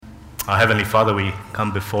Our Heavenly Father, we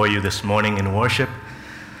come before you this morning in worship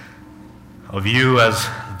of you as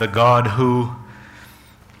the God who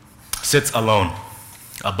sits alone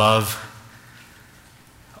above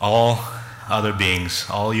all other beings,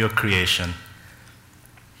 all your creation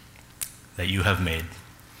that you have made.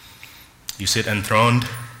 You sit enthroned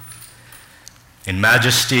in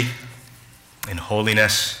majesty, in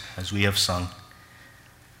holiness, as we have sung,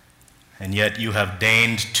 and yet you have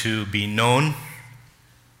deigned to be known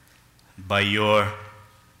by your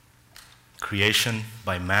creation,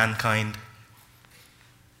 by mankind,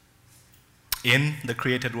 in the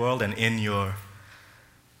created world and in your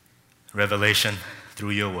revelation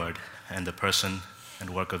through your word and the person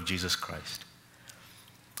and work of Jesus Christ.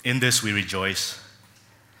 In this we rejoice.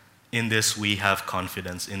 In this we have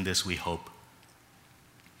confidence. In this we hope.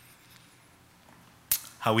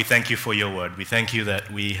 How we thank you for your word. We thank you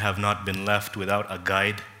that we have not been left without a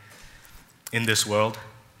guide in this world.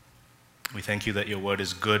 We thank you that your word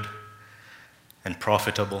is good and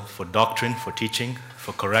profitable for doctrine, for teaching,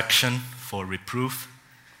 for correction, for reproof,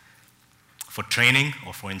 for training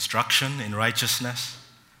or for instruction in righteousness,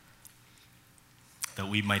 that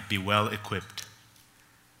we might be well equipped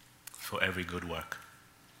for every good work.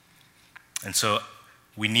 And so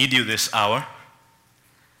we need you this hour.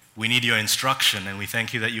 We need your instruction, and we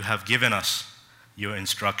thank you that you have given us your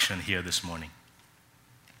instruction here this morning.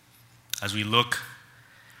 As we look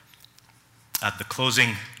at the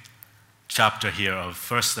closing chapter here of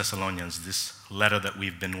 1 Thessalonians, this letter that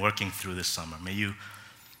we've been working through this summer, may you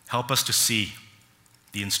help us to see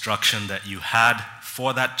the instruction that you had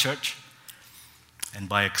for that church, and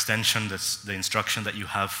by extension, the instruction that you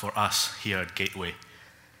have for us here at Gateway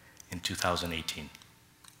in 2018.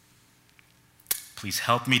 Please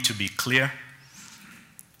help me to be clear.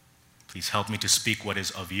 Please help me to speak what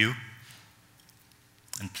is of you.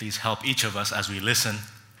 And please help each of us as we listen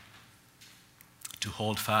to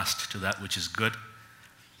hold fast to that which is good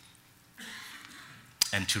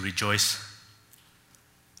and to rejoice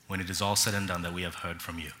when it is all said and done that we have heard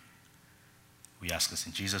from you. We ask this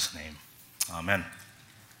in Jesus' name. Amen.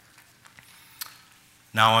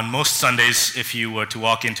 Now, on most Sundays, if you were to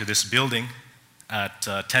walk into this building at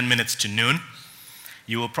 10 minutes to noon,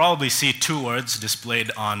 you will probably see two words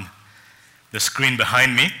displayed on the screen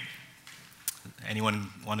behind me. Anyone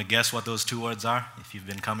want to guess what those two words are, if you've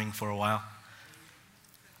been coming for a while?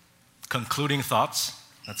 Concluding thoughts.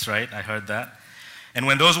 That's right, I heard that. And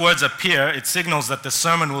when those words appear, it signals that the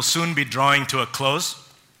sermon will soon be drawing to a close.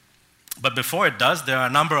 But before it does, there are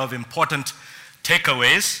a number of important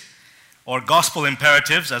takeaways, or gospel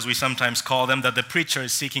imperatives, as we sometimes call them, that the preacher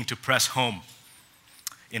is seeking to press home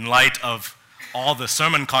in light of all the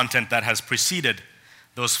sermon content that has preceded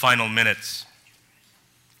those final minutes.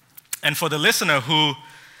 And for the listener who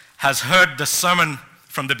has heard the sermon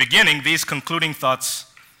from the beginning, these concluding thoughts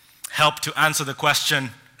help to answer the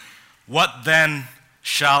question, what then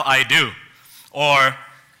shall I do? Or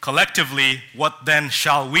collectively, what then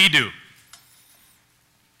shall we do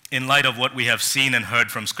in light of what we have seen and heard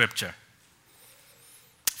from Scripture?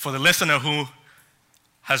 For the listener who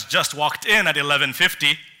has just walked in at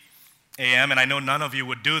 11:50 a.m., and I know none of you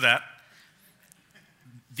would do that,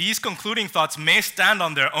 these concluding thoughts may stand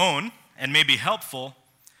on their own and may be helpful,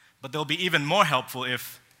 but they'll be even more helpful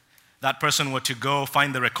if that person were to go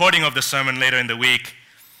find the recording of the sermon later in the week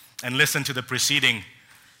and listen to the preceding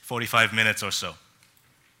 45 minutes or so.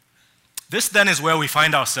 This then is where we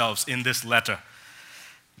find ourselves in this letter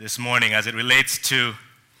this morning as it relates to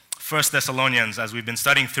 1 Thessalonians, as we've been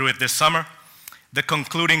studying through it this summer, the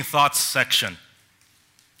concluding thoughts section,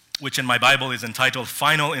 which in my Bible is entitled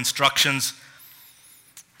Final Instructions.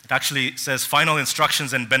 It actually says Final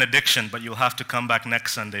Instructions and Benediction, but you'll have to come back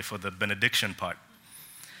next Sunday for the benediction part.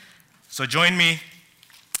 So join me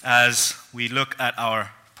as we look at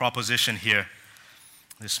our proposition here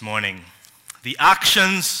this morning. The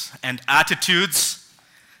actions and attitudes,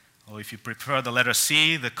 or if you prefer the letter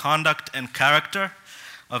C, the conduct and character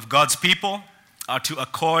of God's people are to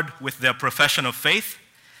accord with their profession of faith,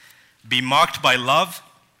 be marked by love,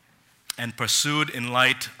 and pursued in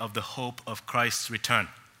light of the hope of Christ's return.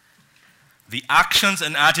 The actions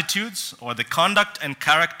and attitudes, or the conduct and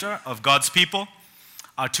character of God's people,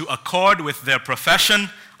 are to accord with their profession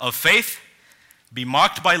of faith, be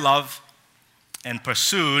marked by love, and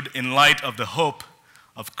pursued in light of the hope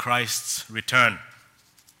of Christ's return.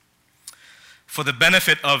 For the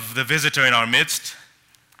benefit of the visitor in our midst,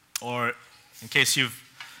 or in case you've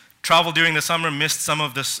traveled during the summer, missed some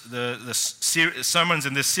of the sermons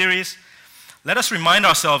in this series, let us remind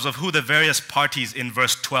ourselves of who the various parties in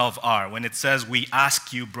verse 12 are when it says, "We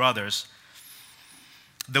ask you, brothers."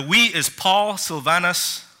 The "we" is Paul,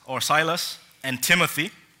 Silvanus, or Silas and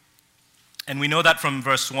Timothy. And we know that from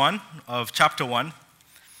verse 1 of chapter 1.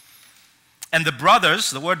 And the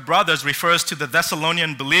brothers, the word brothers refers to the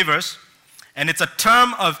Thessalonian believers, and it's a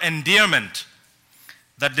term of endearment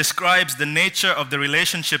that describes the nature of the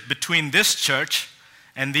relationship between this church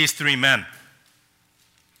and these three men.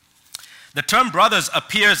 The term brothers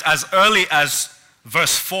appears as early as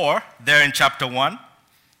verse 4 there in chapter 1.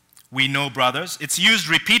 We know brothers. It's used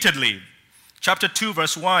repeatedly. Chapter 2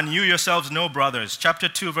 verse 1, you yourselves know brothers. Chapter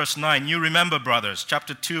 2 verse 9, you remember brothers.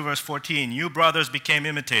 Chapter 2 verse 14, you brothers became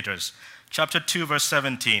imitators. Chapter 2 verse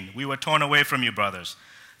 17, we were torn away from you brothers.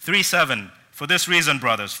 3:7, for this reason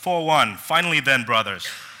brothers. 4:1, finally then brothers.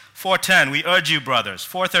 4:10, we urge you brothers.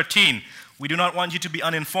 4:13, we do not want you to be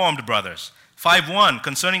uninformed brothers. 5:1,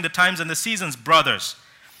 concerning the times and the seasons brothers.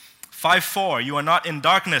 5:4, you are not in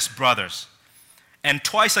darkness brothers. And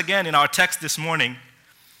twice again in our text this morning,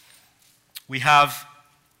 we have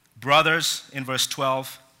brothers in verse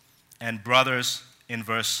 12 and brothers in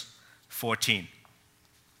verse 14.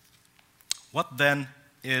 What then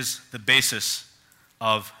is the basis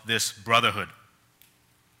of this brotherhood?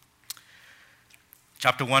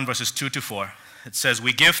 Chapter 1, verses 2 to 4. It says,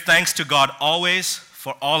 we give thanks to God always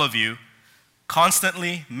for all of you,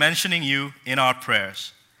 constantly mentioning you in our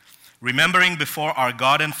prayers, remembering before our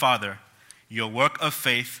God and Father your work of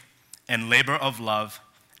faith and labor of love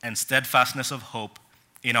and steadfastness of hope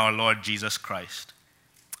in our Lord Jesus Christ.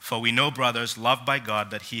 For we know, brothers, loved by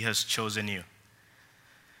God, that he has chosen you.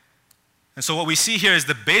 And so what we see here is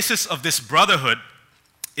the basis of this brotherhood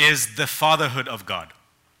is the fatherhood of God.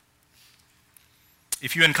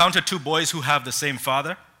 If you encounter two boys who have the same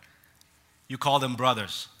father, you call them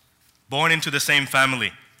brothers, born into the same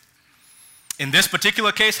family. In this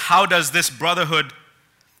particular case, how does this brotherhood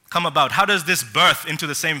come about? How does this birth into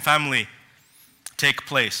the same family take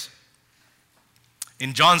place?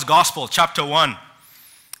 In John's Gospel, chapter 1,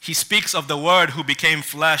 he speaks of the Word who became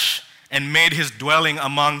flesh and made his dwelling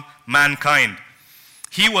among mankind.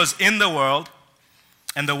 He was in the world,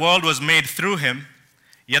 and the world was made through him,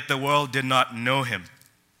 yet the world did not know him.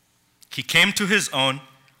 He came to his own,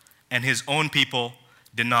 and his own people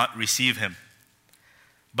did not receive him.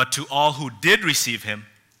 But to all who did receive him,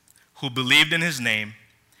 who believed in his name,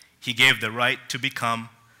 he gave the right to become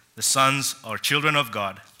the sons or children of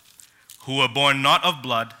God, who were born not of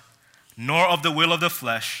blood, nor of the will of the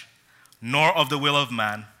flesh, nor of the will of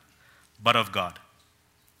man, but of God.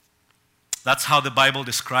 That's how the Bible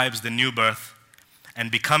describes the new birth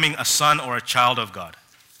and becoming a son or a child of God.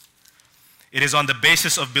 It is on the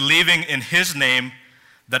basis of believing in his name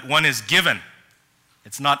that one is given,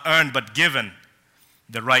 it's not earned but given,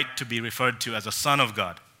 the right to be referred to as a son of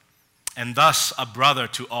God, and thus a brother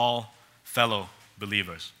to all fellow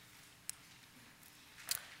believers.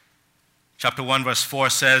 Chapter 1 verse 4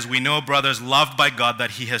 says, we know, brothers, loved by God,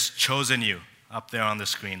 that he has chosen you. Up there on the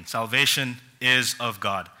screen. Salvation is of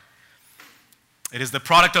God. It is the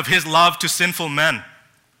product of his love to sinful men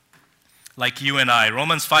like you and I.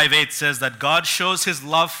 Romans 5:8 says that God shows his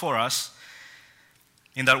love for us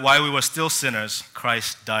in that while we were still sinners,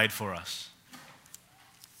 Christ died for us.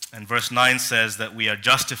 And verse 9 says that we are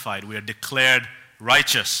justified, we are declared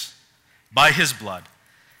righteous by his blood,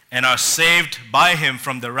 and are saved by him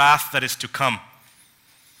from the wrath that is to come.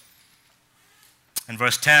 And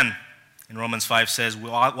verse 10 in Romans 5 says,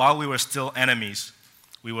 while we were still enemies,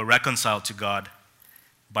 we were reconciled to God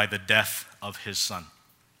by the death of his Son.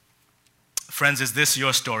 Friends, is this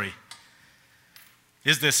your story?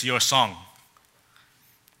 Is this your song?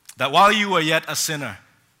 That while you were yet a sinner,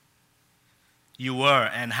 you were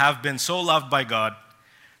and have been so loved by God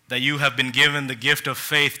that you have been given the gift of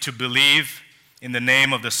faith to believe in the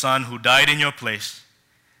name of the Son who died in your place,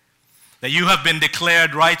 that you have been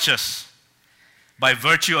declared righteous by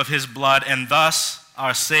virtue of his blood, and thus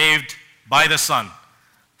are saved by the Son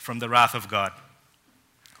from the wrath of God.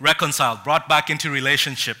 Reconciled, brought back into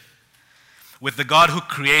relationship with the God who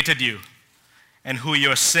created you and who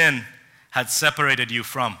your sin had separated you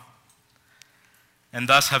from, and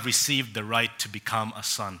thus have received the right to become a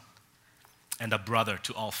son and a brother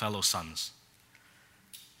to all fellow sons.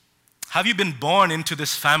 Have you been born into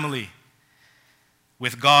this family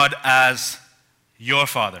with God as your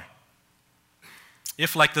Father?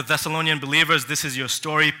 If, like the Thessalonian believers, this is your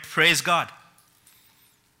story, praise God.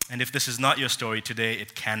 And if this is not your story today,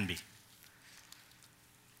 it can be.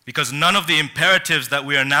 Because none of the imperatives that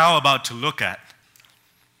we are now about to look at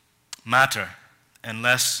matter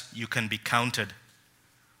unless you can be counted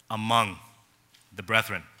among the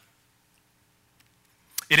brethren.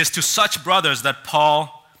 It is to such brothers that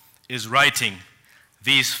Paul is writing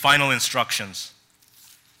these final instructions.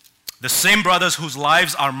 The same brothers whose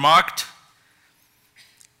lives are marked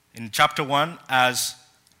in chapter 1 as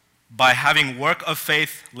by having work of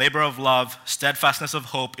faith, labor of love, steadfastness of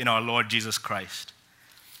hope in our Lord Jesus Christ.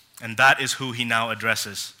 And that is who he now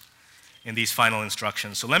addresses in these final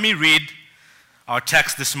instructions. So let me read our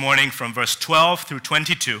text this morning from verse 12 through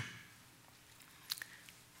 22,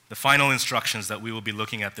 the final instructions that we will be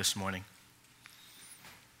looking at this morning.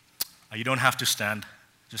 You don't have to stand.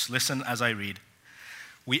 Just listen as I read.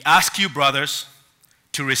 We ask you, brothers,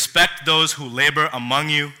 to respect those who labor among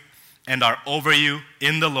you and are over you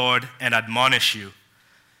in the Lord and admonish you,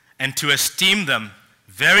 and to esteem them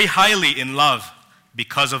very highly in love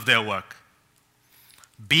because of their work.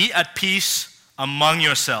 Be at peace among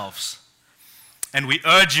yourselves. And we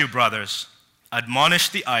urge you, brothers, admonish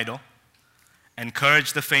the idle,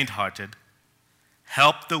 encourage the faint-hearted,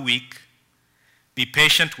 help the weak, be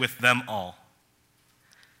patient with them all.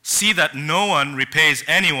 See that no one repays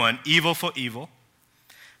anyone evil for evil,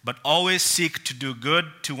 but always seek to do good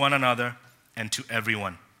to one another and to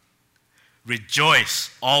everyone. Rejoice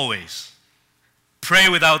always. Pray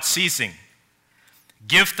without ceasing.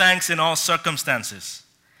 Give thanks in all circumstances,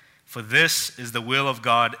 for this is the will of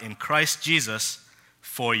God in Christ Jesus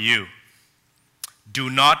for you. Do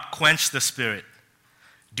not quench the spirit.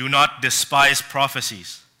 Do not despise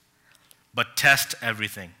prophecies, but test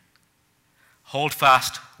everything. Hold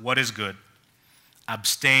fast what is good.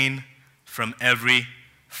 Abstain from every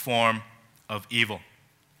form of evil.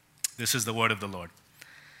 This is the word of the Lord.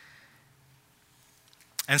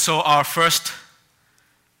 And so our first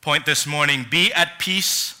point this morning, be at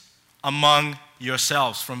peace among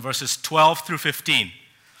yourselves, from verses 12 through 15.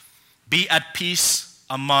 Be at peace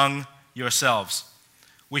among yourselves.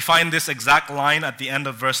 We find this exact line at the end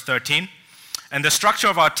of verse 13. And the structure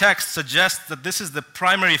of our text suggests that this is the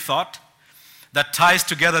primary thought that ties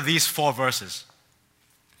together these four verses.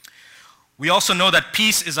 We also know that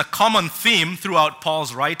peace is a common theme throughout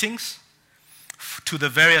Paul's writings to the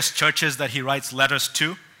various churches that he writes letters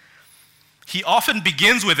to. He often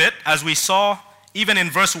begins with it, as we saw even in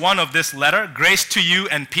verse 1 of this letter, grace to you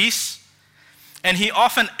and peace. And he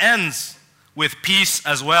often ends with peace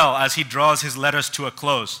as well as he draws his letters to a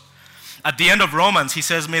close. At the end of Romans, he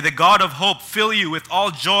says, may the God of hope fill you with all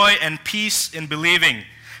joy and peace in believing.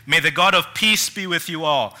 May the God of peace be with you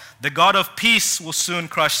all. The God of peace will soon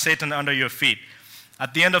crush Satan under your feet.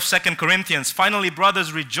 At the end of 2 Corinthians, finally,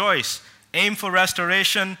 brothers, rejoice. Aim for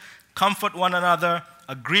restoration. Comfort one another.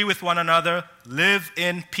 Agree with one another. Live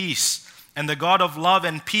in peace. And the God of love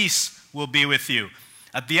and peace will be with you.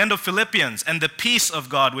 At the end of Philippians, and the peace of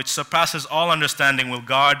God, which surpasses all understanding, will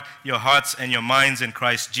guard your hearts and your minds in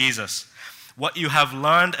Christ Jesus. What you have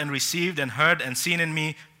learned and received and heard and seen in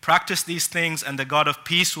me, practice these things, and the God of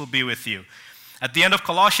peace will be with you. At the end of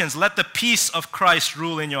Colossians, let the peace of Christ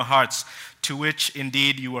rule in your hearts, to which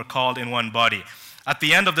indeed you were called in one body. At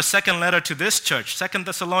the end of the second letter to this church, 2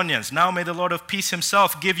 Thessalonians, now may the Lord of peace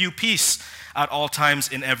himself give you peace at all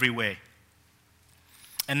times in every way.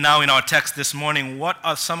 And now in our text this morning, what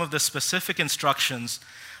are some of the specific instructions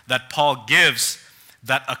that Paul gives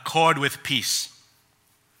that accord with peace?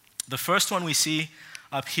 The first one we see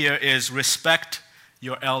up here is respect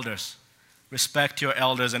your elders. Respect your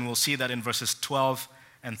elders, and we'll see that in verses 12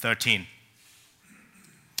 and 13.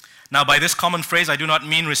 Now, by this common phrase, I do not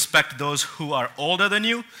mean respect those who are older than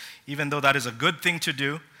you, even though that is a good thing to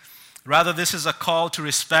do. Rather, this is a call to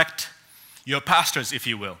respect your pastors, if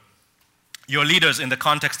you will, your leaders in the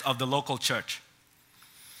context of the local church.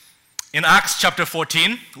 In Acts chapter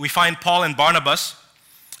 14, we find Paul and Barnabas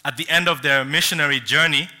at the end of their missionary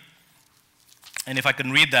journey. And if I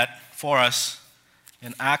can read that for us,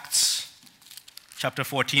 in Acts chapter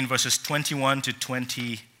 14, verses 21 to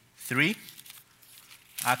 23.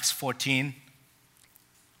 Acts 14,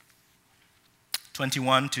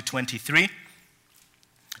 21 to 23.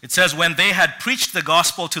 It says, when they had preached the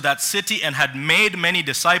gospel to that city and had made many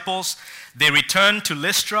disciples, they returned to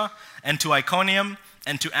Lystra and to Iconium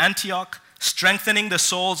and to Antioch, strengthening the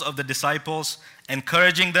souls of the disciples,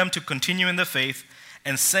 encouraging them to continue in the faith,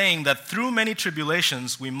 and saying that through many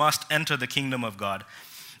tribulations we must enter the kingdom of God.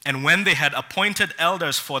 And when they had appointed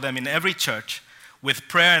elders for them in every church, with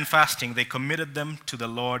prayer and fasting, they committed them to the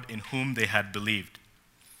Lord in whom they had believed.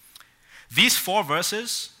 These four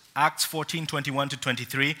verses, Acts 14, 21 to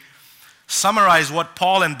 23, summarize what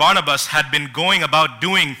Paul and Barnabas had been going about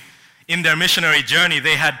doing in their missionary journey.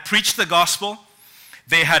 They had preached the gospel,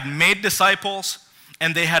 they had made disciples,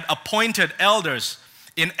 and they had appointed elders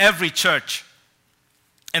in every church.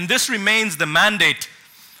 And this remains the mandate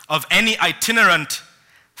of any itinerant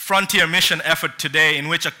frontier mission effort today, in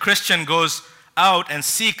which a Christian goes out and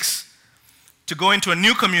seeks to go into a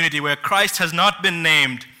new community where Christ has not been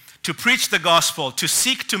named, to preach the gospel, to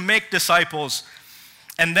seek to make disciples,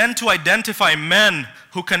 and then to identify men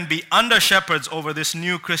who can be under shepherds over this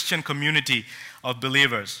new Christian community of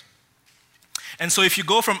believers. And so if you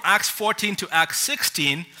go from Acts 14 to Acts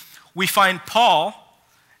 16, we find Paul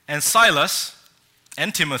and Silas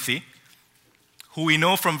and Timothy, who we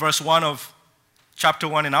know from verse 1 of chapter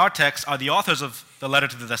 1 in our text are the authors of the letter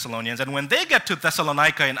to the Thessalonians. And when they get to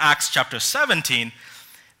Thessalonica in Acts chapter 17,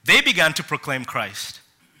 they began to proclaim Christ.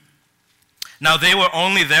 Now, they were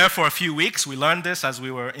only there for a few weeks. We learned this as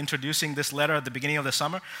we were introducing this letter at the beginning of the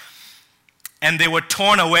summer. And they were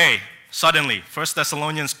torn away suddenly. 1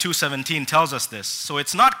 Thessalonians 2:17 tells us this. So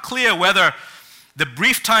it's not clear whether the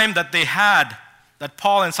brief time that they had, that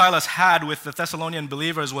Paul and Silas had with the Thessalonian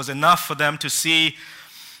believers, was enough for them to see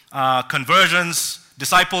conversions,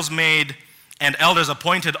 disciples made, and elders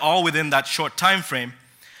appointed all within that short time frame.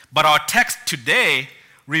 But our text today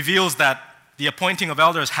reveals that the appointing of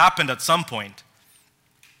elders happened at some point.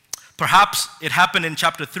 Perhaps it happened in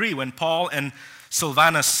chapter 3 when Paul and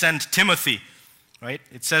Silvanus sent Timothy, right?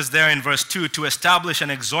 It says there in verse 2, to establish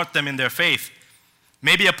and exhort them in their faith.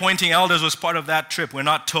 Maybe appointing elders was part of that trip, we're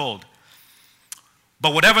not told.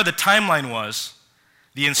 But whatever the timeline was,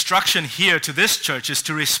 the instruction here to this church is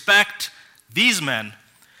to respect these men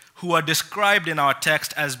who are described in our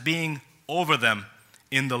text as being over them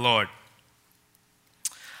in the Lord.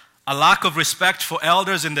 A lack of respect for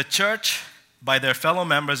elders in the church by their fellow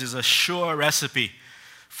members is a sure recipe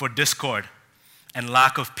for discord and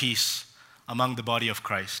lack of peace among the body of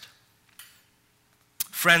Christ.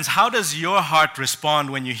 Friends, how does your heart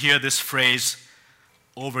respond when you hear this phrase,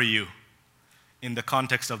 over you, in the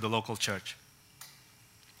context of the local church?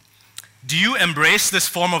 Do you embrace this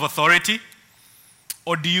form of authority,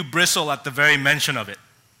 or do you bristle at the very mention of it?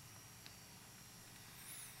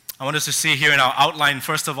 I want us to see here in our outline,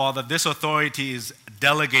 first of all, that this authority is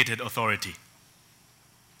delegated authority.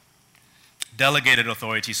 Delegated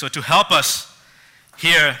authority. So to help us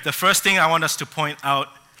here, the first thing I want us to point out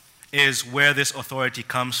is where this authority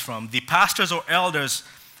comes from. The pastors or elders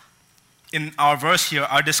in our verse here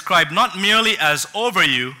are described not merely as over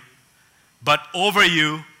you, but over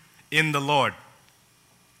you in the Lord.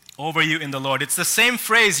 Over you in the Lord. It's the same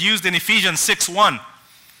phrase used in Ephesians 6:1.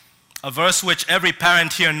 A verse which every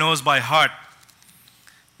parent here knows by heart.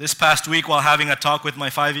 This past week, while having a talk with my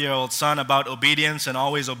 5-year-old son about obedience and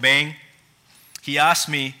always obeying, he asked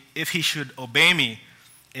me if he should obey me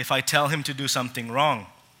if I tell him to do something wrong.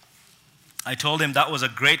 I told him that was a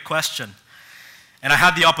great question, and I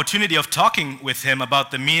had the opportunity of talking with him about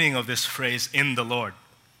the meaning of this phrase, in the Lord.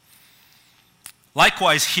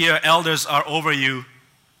 Likewise here, elders are over you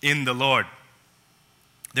in the Lord.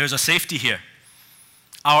 There's a safety here.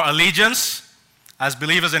 Our allegiance as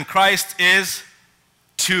believers in Christ is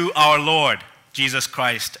to our Lord, Jesus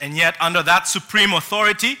Christ. And yet, under that supreme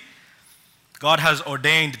authority, God has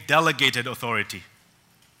ordained delegated authority.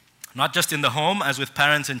 Not just in the home, as with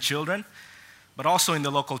parents and children, but also in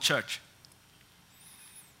the local church.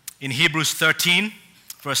 In Hebrews 13,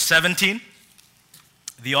 verse 17,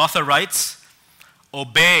 the author writes,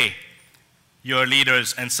 "Obey your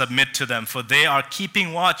leaders and submit to them, for they are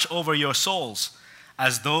keeping watch over your souls,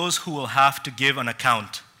 as those who will have to give an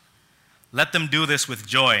account. Let them do this with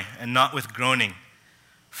joy and not with groaning,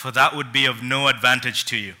 for that would be of no advantage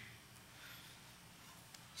to you."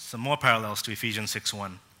 Some more parallels to Ephesians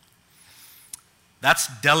 6:1. That's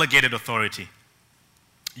delegated authority.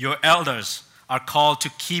 Your elders are called to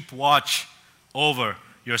keep watch over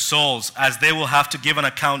your souls, as they will have to give an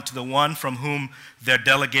account to the one from whom their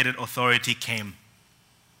delegated authority came.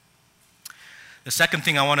 The second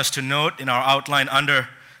thing I want us to note in our outline under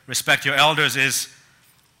respect your elders is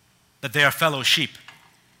that they are fellow sheep.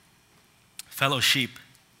 Fellow sheep.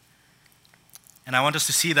 And I want us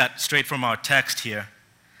to see that straight from our text here.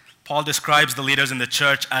 Paul describes the leaders in the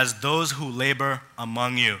church as those who labor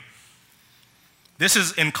among you. This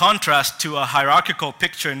is in contrast to a hierarchical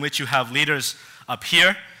picture in which you have leaders up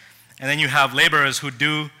here, and then you have laborers who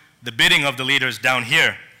do the bidding of the leaders down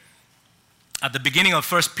here. At the beginning of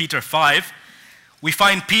 1 Peter 5, we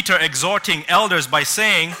find Peter exhorting elders by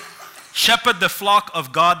saying, "Shepherd the flock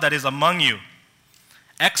of God that is among you,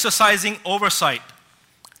 exercising oversight,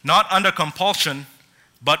 not under compulsion,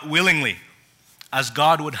 but willingly, as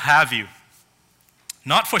God would have you,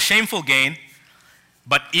 not for shameful gain,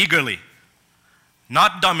 but eagerly,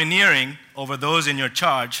 not domineering over those in your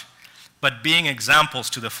charge, but being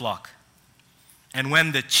examples to the flock. And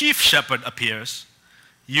when the chief shepherd appears,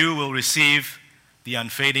 you will receive the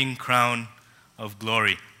unfading crown of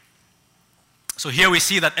glory." So here we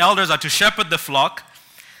see that elders are to shepherd the flock,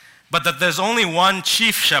 but that there's only one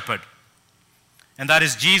chief shepherd, and that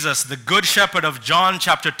is Jesus, the good shepherd of John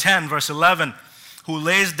chapter 10, verse 11, who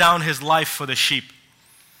lays down his life for the sheep.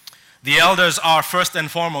 The elders are first and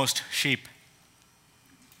foremost sheep.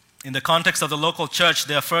 In the context of the local church,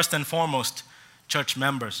 they are first and foremost church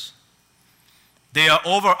members. They are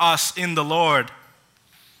over us in the Lord,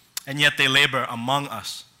 and yet they labor among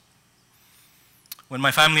us. When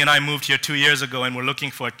my family and I moved here 2 years ago and were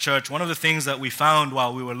looking for a church, one of the things that we found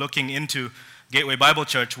while we were looking into Gateway Bible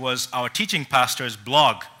Church was our teaching pastor's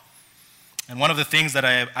blog. And one of the things that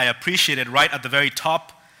I appreciated right at the very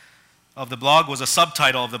top of the blog was a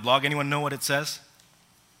subtitle of the blog. Anyone know what it says?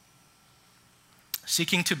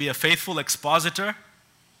 Seeking to be a faithful expositor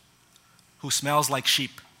who smells like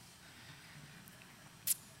sheep.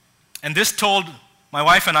 And this told my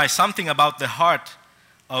wife and I something about the heart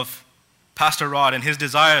of Pastor Rod and his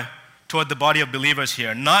desire toward the body of believers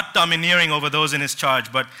here, not domineering over those in his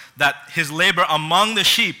charge, but that his labor among the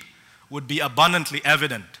sheep would be abundantly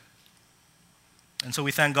evident. And so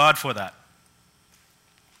we thank God for that.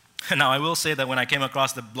 Now, I will say that when I came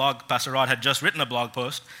across the blog, Pastor Rod had just written a blog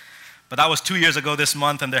post, but that was 2 years ago this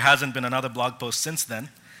month, and there hasn't been another blog post since then.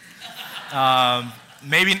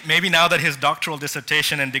 Maybe now that his doctoral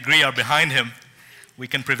dissertation and degree are behind him, we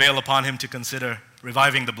can prevail upon him to consider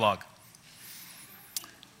reviving the blog.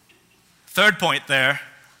 Third point there,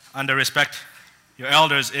 under respect your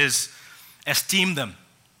elders, is esteem them.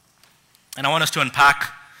 And I want us to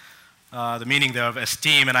unpack the meaning there of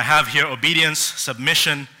esteem. And I have here obedience,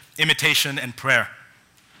 submission, imitation, and prayer.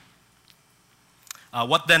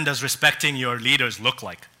 What then does respecting your leaders look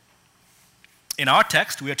like? In our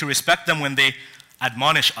text, we are to respect them when they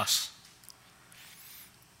admonish us.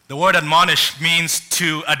 The word admonish means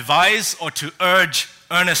to advise or to urge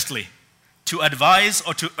earnestly. To advise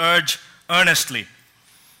or to urge earnestly.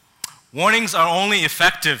 Warnings are only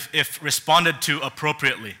effective if responded to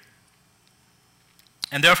appropriately.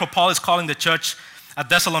 And therefore, Paul is calling the church at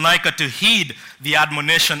Thessalonica to heed the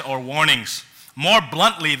admonition or warnings. More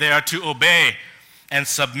bluntly, they are to obey and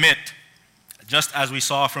submit, just as we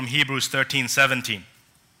saw from Hebrews 13:17.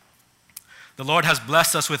 The Lord has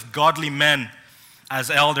blessed us with godly men as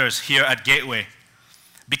elders here at Gateway.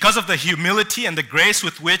 Because of the humility and the grace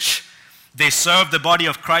with which they serve the body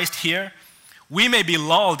of Christ here, we may be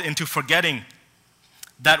lulled into forgetting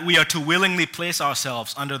that we are to willingly place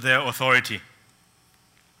ourselves under their authority.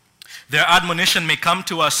 Their admonition may come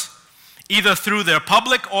to us either through their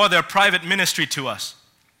public or their private ministry to us.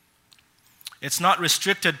 It's not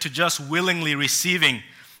restricted to just willingly receiving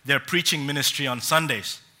their preaching ministry on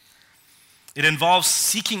Sundays. It involves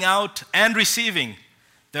seeking out and receiving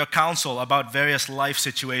their counsel about various life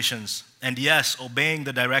situations, and yes, obeying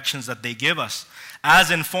the directions that they give us,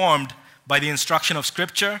 as informed by the instruction of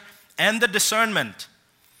Scripture and the discernment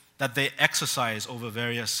that they exercise over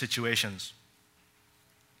various situations.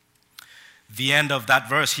 The end of that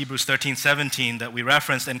verse, Hebrews 13:17, that we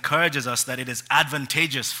referenced, encourages us that it is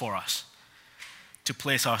advantageous for us to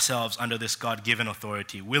place ourselves under this God-given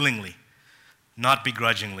authority willingly, not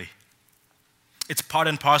begrudgingly. It's part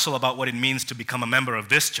and parcel about what it means to become a member of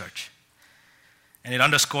this church. And it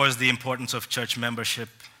underscores the importance of church membership,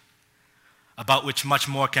 about which much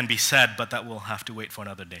more can be said, but that will have to wait for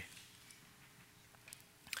another day.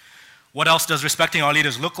 What else does respecting our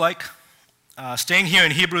leaders look like? Staying here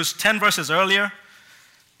in Hebrews 10 verses earlier,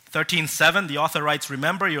 13:7, the author writes,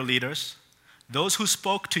 "Remember your leaders, those who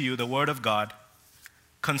spoke to you the word of God.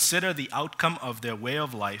 Consider the outcome of their way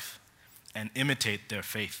of life and imitate their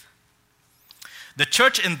faith." The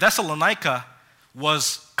church in Thessalonica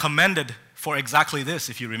was commended for exactly this,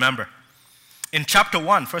 if you remember. In chapter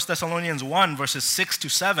 1, 1 Thessalonians 1, verses 6 to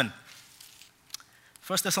 7.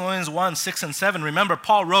 1 Thessalonians 1, 6 and 7. Remember,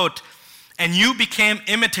 Paul wrote, "And you became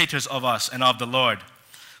imitators of us and of the Lord,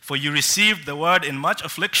 for you received the word in much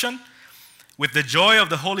affliction with the joy of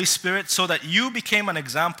the Holy Spirit, so that you became an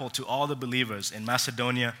example to all the believers in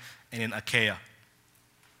Macedonia and in Achaia."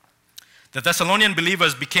 The Thessalonian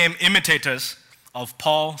believers became imitators of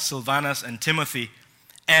Paul, Silvanus, and Timothy,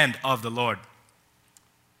 and of the Lord.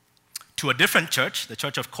 To a different church, the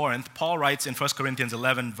church of Corinth, Paul writes in 1 Corinthians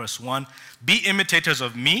 11, verse 1, "Be imitators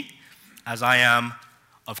of me as I am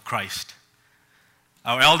of Christ."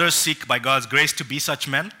 Our elders seek by God's grace to be such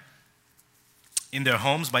men in their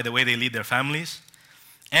homes by the way they lead their families,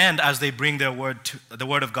 and as they bring the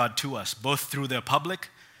word of God to us, both through their public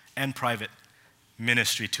and private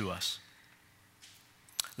ministry to us.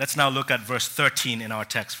 Let's now look at verse 13 in our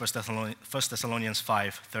text, 1 Thessalonians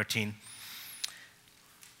 5:13.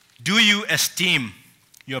 "Do you esteem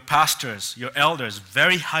your pastors, your elders,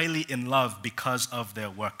 very highly in love because of their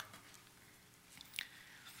work?"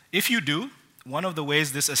 If you do, one of the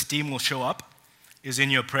ways this esteem will show up is in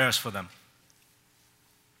your prayers for them.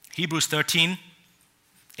 Hebrews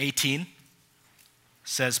 13:18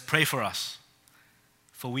 says, "Pray for us,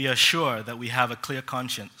 for we are sure that we have a clear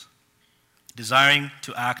conscience, desiring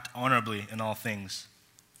to act honorably in all things."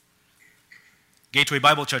 Gateway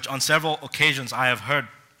Bible Church, on several occasions I have heard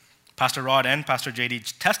Pastor Rod and Pastor JD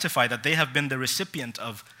testify that they have been the recipients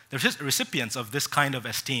of this kind of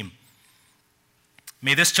esteem.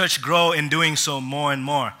 May this church grow in doing so more and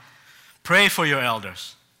more. Pray for your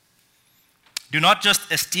elders. Do not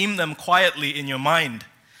just esteem them quietly in your mind,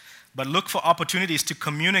 but look for opportunities to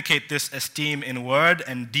communicate this esteem in word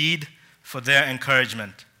and deed for their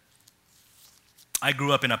encouragement. I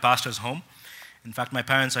grew up in a pastor's home. In fact, my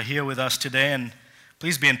parents are here with us today, and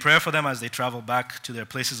please be in prayer for them as they travel back to their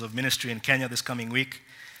places of ministry in Kenya this coming week.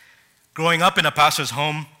 Growing up in a pastor's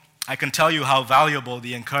home, I can tell you how valuable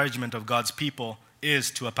the encouragement of God's people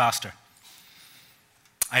is to a pastor.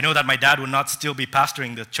 I know that my dad would not still be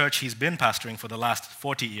pastoring the church he's been pastoring for the last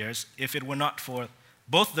 40 years if it were not for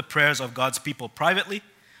both the prayers of God's people privately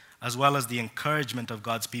as well as the encouragement of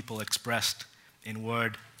God's people expressed in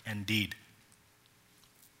word and deed.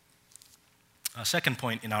 Our second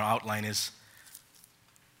point in our outline is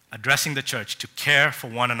addressing the church to care for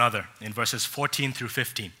one another in verses 14 through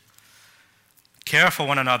 15. Care for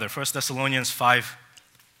one another, 1 Thessalonians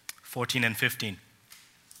 5:14 and 15.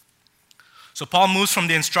 So Paul moves from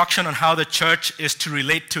the instruction on how the church is to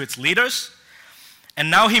relate to its leaders,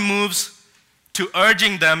 and now he moves to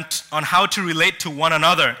urging them on how to relate to one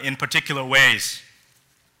another in particular ways.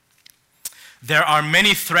 There are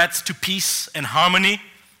many threats to peace and harmony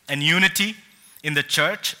and unity in the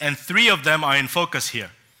church, and 3 of them are in focus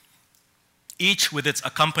here, each with its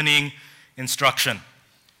accompanying instruction.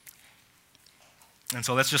 And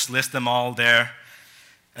so let's just list them all there.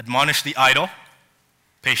 Admonish the idle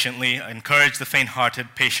patiently, encourage the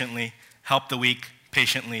faint-hearted patiently, help the weak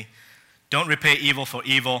patiently, don't repay evil for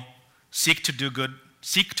evil, seek to do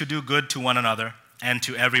good to one another and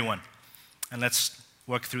to everyone. And let's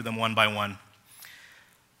work through them one by one.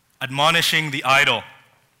 Admonishing the idle.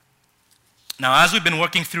 Now, as we've been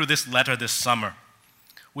working through this letter this summer,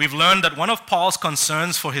 we've learned that one of Paul's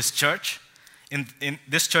concerns for his church, in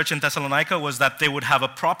this church in Thessalonica, was that they would have a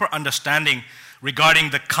proper understanding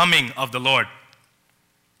regarding the coming of the Lord.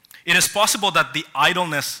 It is possible that the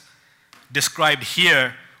idleness described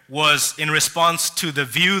here was in response to the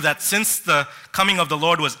view that since the coming of the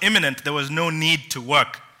Lord was imminent, there was no need to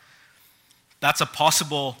work. That's a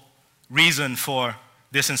possible reason for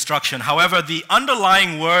this instruction. However, the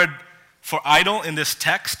underlying word for idle in this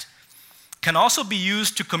text can also be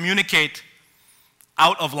used to communicate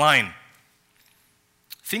out of line.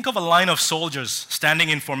 Think of a line of soldiers standing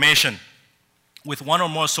in formation with one or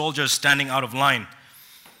more soldiers standing out of line.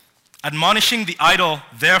 Admonishing the idle,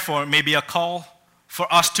 therefore, may be a call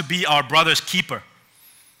for us to be our brother's keeper,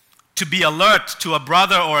 to be alert to a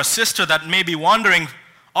brother or a sister that may be wandering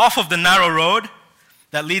off of the narrow road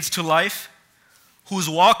that leads to life, whose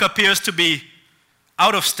walk appears to be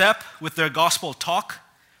out of step with their gospel talk.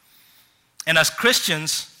 And as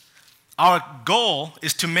Christians, our goal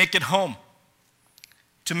is to make it home,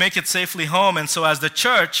 to make it safely home. And so as the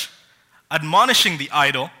church, admonishing the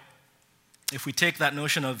idle, if we take that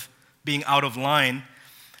notion of being out of line,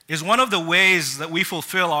 is one of the ways that we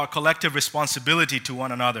fulfill our collective responsibility to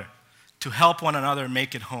one another, to help one another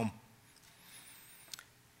make it home.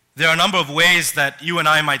 There are a number of ways that you and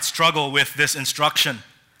I might struggle with this instruction.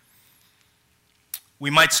 We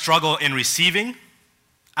might struggle in receiving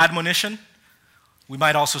admonition. We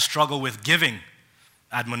might also struggle with giving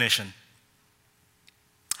admonition.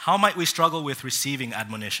 How might we struggle with receiving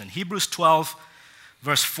admonition? Hebrews 12,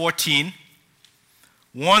 verse 14,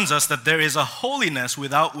 warns us that there is a holiness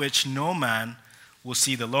without which no man will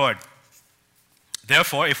see the Lord.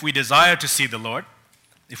 Therefore, if we desire to see the Lord,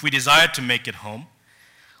 if we desire to make it home,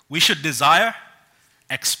 we should desire,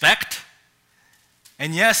 expect,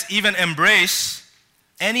 and yes, even embrace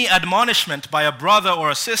any admonishment by a brother or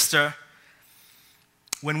a sister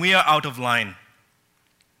when we are out of line.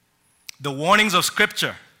 The warnings of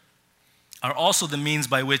Scripture are also the means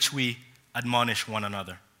by which we admonish one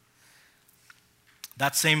another.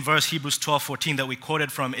 That same verse, Hebrews 12:14, that we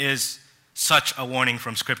quoted from is such a warning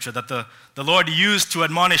from Scripture that the Lord used to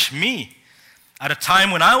admonish me at a time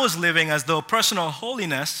when I was living as though personal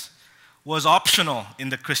holiness was optional in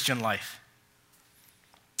the Christian life.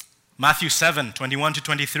 Matthew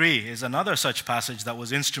 7:21-23 is another such passage that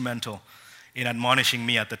was instrumental in admonishing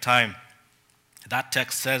me at the time. That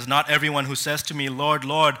text says, "Not everyone who says to me, 'Lord,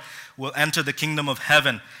 Lord,' will enter the kingdom of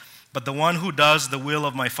heaven, but the one who does the will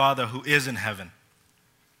of my Father who is in heaven.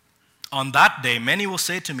 On that day, many will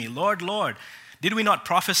say to me, Lord, Lord, did we not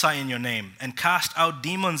prophesy in your name, and cast out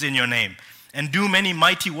demons in your name, and do many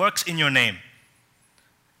mighty works in your name?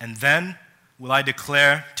 And then will I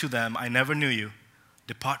declare to them, I never knew you.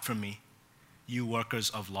 Depart from me, you workers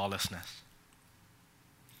of lawlessness.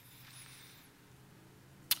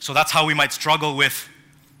 So that's how we might struggle with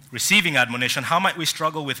receiving admonition. How might we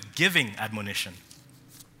struggle with giving admonition?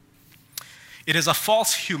 It is a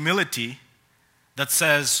false humility that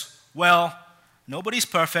says, well, nobody's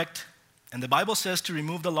perfect, and the Bible says to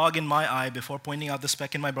remove the log in my eye before pointing out the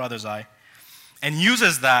speck in my brother's eye, and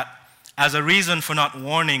uses that as a reason for not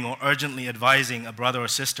warning or urgently advising a brother or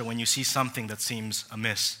sister when you see something that seems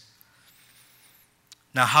amiss.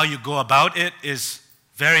 Now, how you go about it is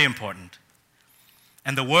very important.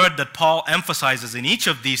 And the word that Paul emphasizes in each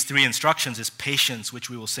of these three instructions is patience, which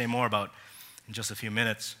we will say more about in just a few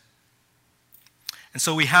minutes. And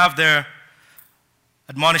so we have there,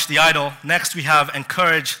 admonish the idle. Next we have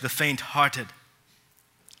encourage the faint-hearted.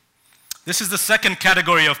 This is the second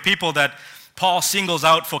category of people that Paul singles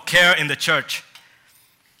out for care in the church.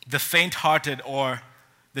 The faint-hearted or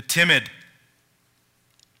the timid.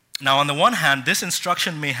 Now, on the one hand, this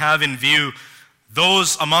instruction may have in view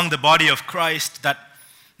those among the body of Christ that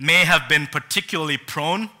may have been particularly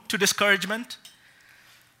prone to discouragement.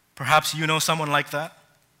 Perhaps you know someone like that.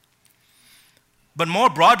 But more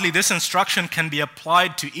broadly, this instruction can be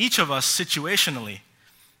applied to each of us situationally.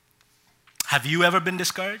 Have you ever been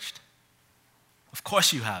discouraged? Of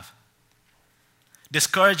course you have.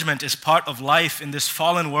 Discouragement is part of life in this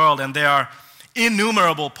fallen world, and there are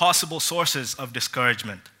innumerable possible sources of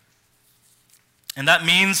discouragement. And that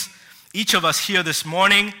means each of us here this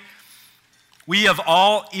morning, we have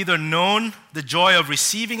all either known the joy of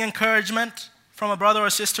receiving encouragement from a brother or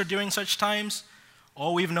sister during such times,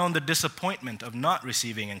 or we've known the disappointment of not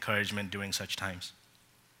receiving encouragement during such times.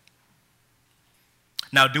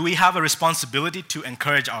 Now, do we have a responsibility to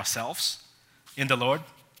encourage ourselves in the Lord?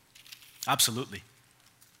 Absolutely.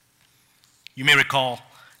 You may recall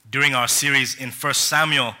during our series in 1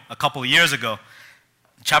 Samuel a couple years ago,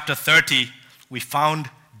 chapter 30, we found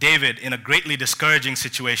David in a greatly discouraging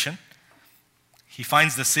situation. He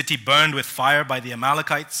finds the city burned with fire by the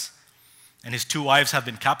Amalekites, and his 2 wives have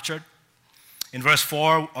been captured. In verse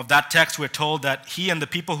 4 of that text, we're told that he and the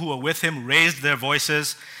people who were with him raised their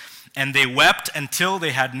voices, and they wept until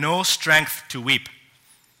they had no strength to weep.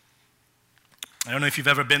 I don't know if you've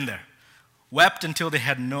ever been there. Wept until they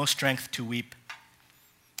had no strength to weep.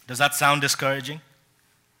 Does that sound discouraging?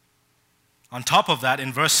 On top of that,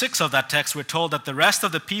 in verse 6 of that text, we're told that the rest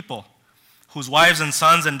of the people, whose wives and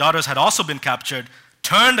sons and daughters had also been captured,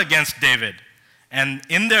 turned against David. And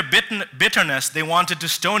in their bitterness, they wanted to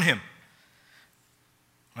stone him.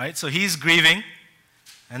 Right? So he's grieving,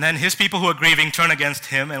 and then his people who are grieving turn against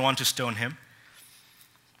him and want to stone him.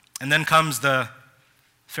 And then comes the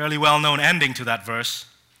fairly well-known ending to that verse.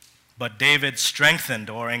 But David strengthened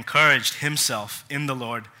or encouraged himself in the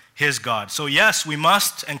Lord, his God. So yes, we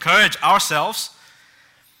must encourage ourselves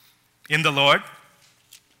in the Lord.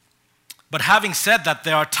 But having said that,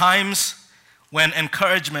 there are times when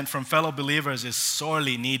encouragement from fellow believers is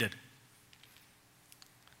sorely needed.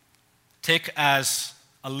 Take as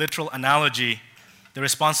a literal analogy the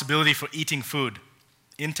responsibility for eating food,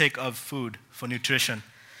 intake of food for nutrition.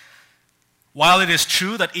 While it is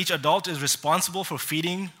true that each adult is responsible for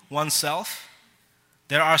feeding oneself,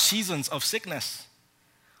 there are seasons of sickness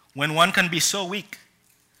when one can be so weak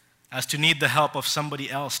as to need the help of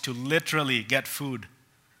somebody else to literally get food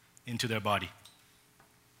into their body.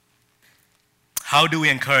 How do we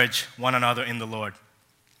encourage one another in the Lord?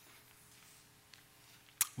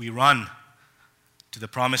 We run to the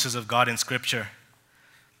promises of God in Scripture.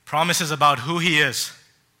 Promises about who He is.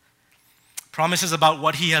 Promises about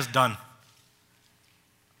what He has done.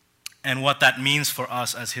 And what that means for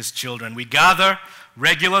us as His children. We gather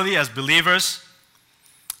regularly as believers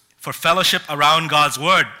for fellowship around God's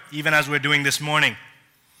Word, even as we're doing this morning.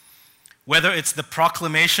 Whether it's the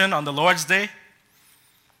proclamation on the Lord's Day,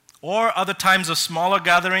 or other times of smaller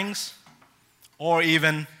gatherings, or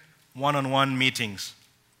even one-on-one meetings.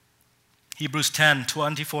 Hebrews 10,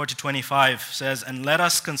 24-25 says, "And let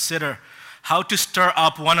us consider how to stir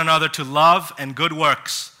up one another to love and good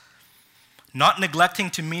works, not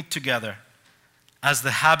neglecting to meet together, as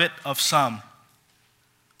the habit of some,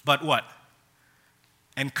 but" what?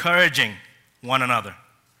 "Encouraging one another,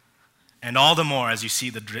 and all the more as you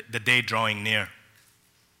see the day drawing near."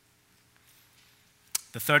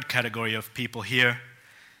 The third category of people here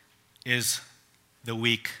is the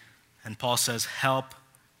weak. And Paul says, help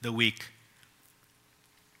the weak.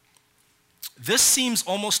 This seems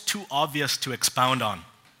almost too obvious to expound on.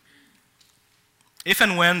 If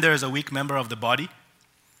and when there is a weak member of the body,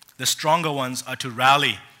 the stronger ones are to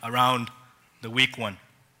rally around the weak one.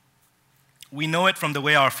 We know it from the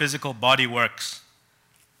way our physical body works.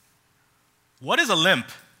 What is a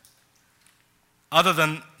limp other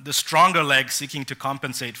than the stronger leg seeking to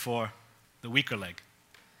compensate for the weaker leg?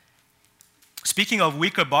 Speaking of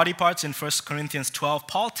weaker body parts in 1 Corinthians 12,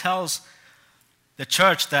 Paul tells the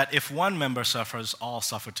church that if one member suffers, all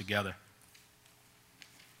suffer together.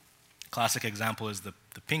 Classic example is the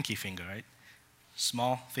pinky finger, right?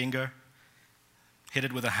 Small finger, hit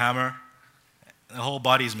it with a hammer, the whole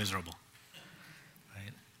body is miserable.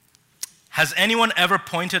 Right? Has anyone ever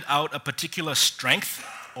pointed out a particular strength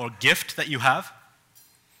or gift that you have?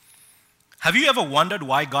 Have you ever wondered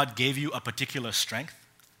why God gave you a particular strength?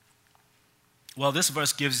 Well, this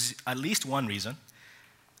verse gives at least one reason,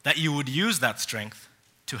 that you would use that strength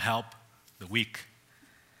to help the weak.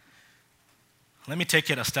 Let me take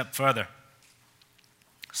it a step further.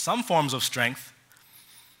 Some forms of strength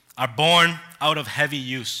are born out of heavy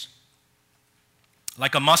use,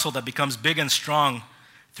 like a muscle that becomes big and strong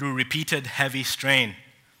through repeated heavy strain.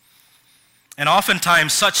 And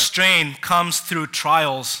oftentimes, such strain comes through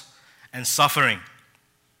trials and suffering.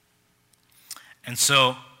 And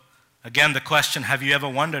so, again, the question, have you ever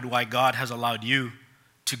wondered why God has allowed you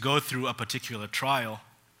to go through a particular trial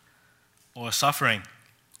or suffering?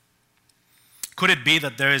 Could it be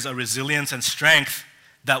that there is a resilience and strength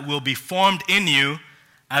that will be formed in you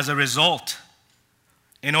as a result,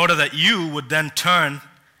 in order that you would then turn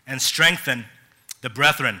and strengthen the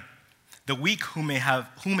brethren, the weak who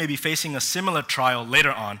may be facing a similar trial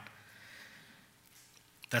later on,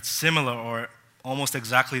 that's similar or almost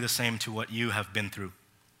exactly the same to what you have been through?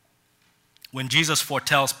 When Jesus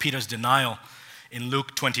foretells Peter's denial in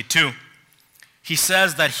Luke 22, he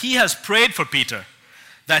says that he has prayed for Peter,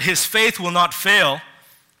 that his faith will not fail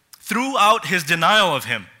throughout his denial of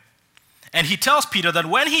him. And he tells Peter that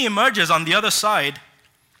when he emerges on the other side,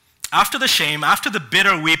 after the shame, after the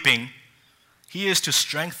bitter weeping, he is to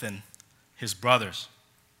strengthen his brothers.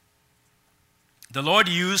 The Lord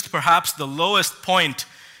used perhaps the lowest point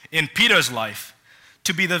in Peter's life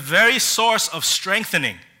to be the very source of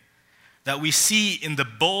strengthening that we see in the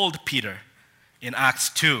bold Peter in Acts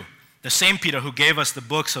 2, the same Peter who gave us the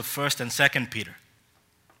books of 1st and 2nd Peter.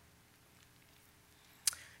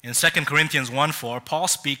 In 2 Corinthians 1:4, Paul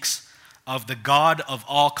speaks of the God of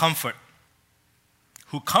all comfort,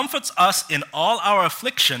 who comforts us in all our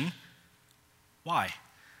affliction. Why?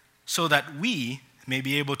 So that we may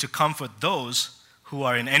be able to comfort those who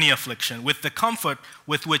are in any affliction with the comfort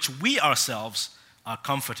with which we ourselves are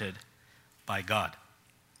comforted by God.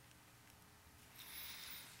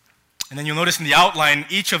 And then you'll notice in the outline,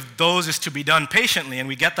 each of those is to be done patiently, and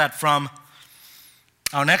we get that from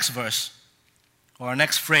our next verse, or our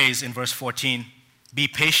next phrase in verse 14, be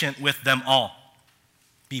patient with them all.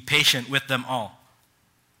 Be patient with them all.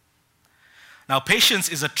 Now, patience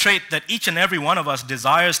is a trait that each and every one of us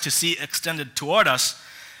desires to see extended toward us,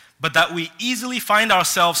 but that we easily find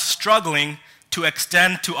ourselves struggling to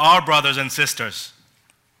extend to our brothers and sisters.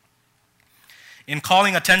 In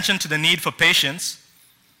calling attention to the need for patience,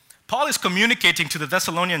 Paul is communicating to the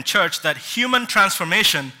Thessalonian church that human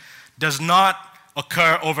transformation does not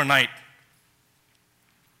occur overnight.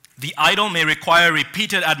 The idle may require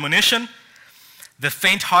repeated admonition, the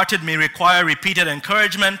faint-hearted may require repeated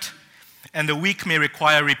encouragement, and the weak may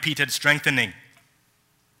require repeated strengthening.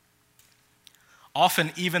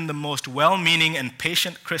 Often, even the most well-meaning and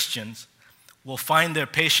patient Christians will find their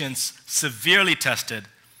patience severely tested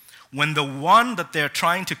when the one that they're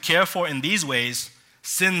trying to care for in these ways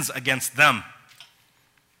sins against them.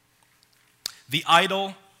 The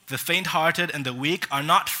idle, the faint-hearted, and the weak are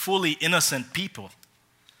not fully innocent people,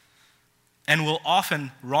 and will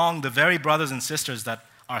often wrong the very brothers and sisters that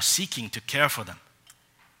are seeking to care for them.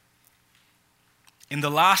 In the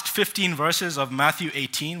last 15 verses of Matthew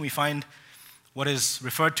 18, we find what is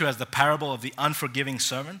referred to as the parable of the unforgiving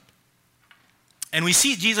servant. And we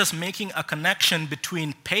see Jesus making a connection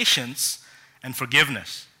between patience and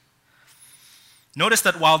forgiveness. Notice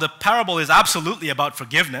that while the parable is absolutely about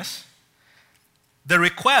forgiveness, the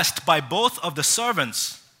request by both of the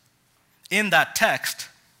servants in that text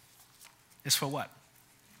is for what?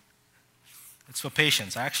 It's for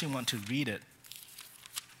patience. I actually want to read it.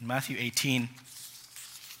 In Matthew 18,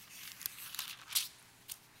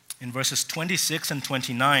 in verses 26 and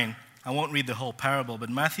 29, I won't read the whole parable, but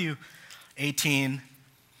Matthew 18,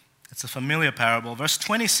 it's a familiar parable. Verse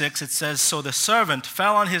 26, it says, "So the servant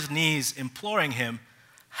fell on his knees, imploring him,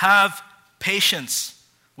 'Have patience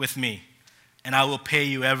with me, and I will pay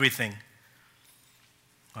you everything.'"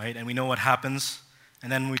 Right? And we know what happens.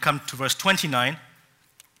 And then we come to verse 29.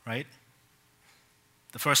 right?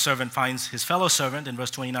 The first servant finds his fellow servant in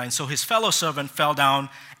verse 29. So his fellow servant fell down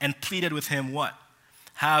and pleaded with him, what?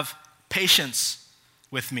 Have patience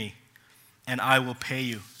with me, and I will pay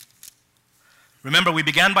you. Remember, we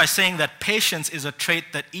began by saying that patience is a trait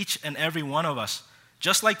that each and every one of us,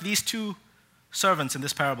 just like these two servants in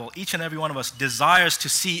this parable, each and every one of us desires to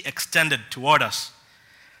see extended toward us,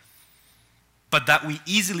 but that we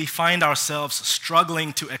easily find ourselves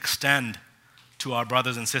struggling to extend to our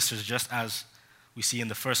brothers and sisters, just as we see in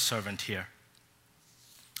the first servant here.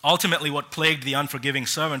 Ultimately, what plagued the unforgiving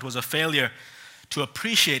servant was a failure to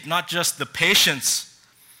appreciate not just the patience,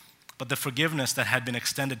 but the forgiveness that had been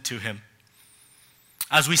extended to him.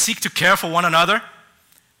 As we seek to care for one another,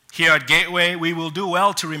 here at Gateway, we will do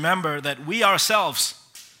well to remember that we ourselves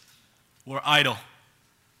were idle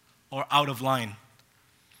or out of line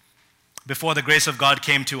before the grace of God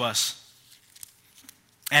came to us.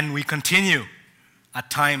 And we continue at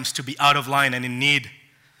times to be out of line and in need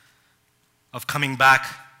of coming back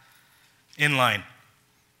in line.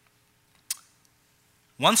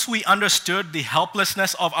 Once we understood the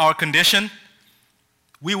helplessness of our condition,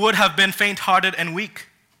 we would have been faint-hearted and weak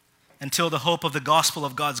until the hope of the gospel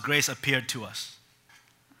of God's grace appeared to us.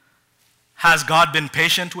 Has God been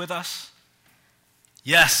patient with us?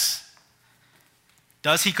 Yes.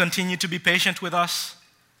 Does he continue to be patient with us?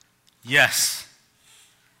 Yes.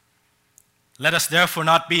 Let us therefore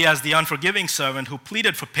not be as the unforgiving servant who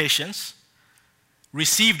pleaded for patience,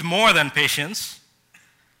 received more than patience,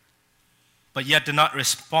 but yet did not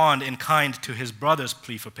respond in kind to his brother's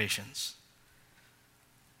plea for patience.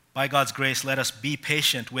 By God's grace, let us be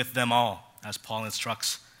patient with them all, as Paul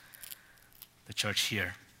instructs the church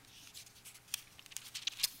here.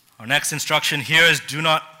 Our next instruction here is do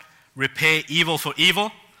not repay evil for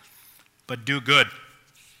evil, but do good.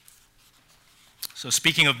 So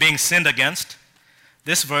speaking of being sinned against,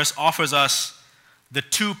 this verse offers us the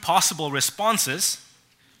two possible responses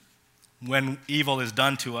when evil is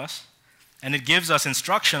done to us, and it gives us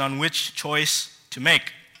instruction on which choice to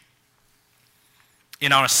make.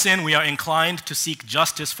 In our sin, we are inclined to seek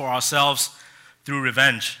justice for ourselves through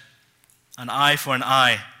revenge, an eye for an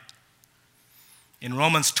eye. In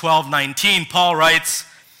Romans 12:19, Paul writes,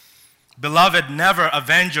 "Beloved, never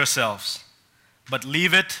avenge yourselves, but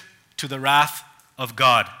leave it to the wrath of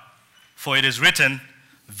God. For it is written,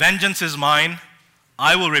 'Vengeance is mine,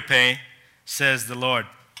 I will repay,' says the Lord."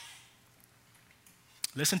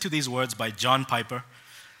 Listen to these words by John Piper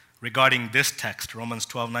regarding this text, Romans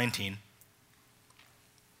 12:19.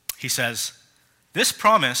 He says, "This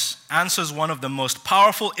promise answers one of the most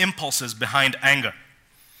powerful impulses behind anger,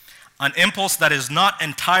 an impulse that is not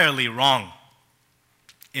entirely wrong.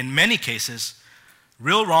 In many cases,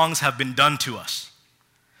 real wrongs have been done to us.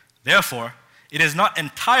 Therefore, it is not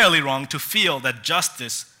entirely wrong to feel that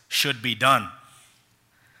justice should be done.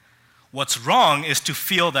 What's wrong is to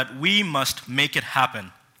feel that we must make it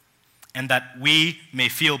happen, and that we may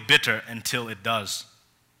feel bitter until it does.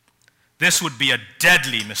 This would be a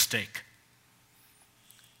deadly mistake.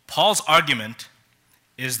 Paul's argument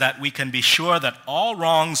is that we can be sure that all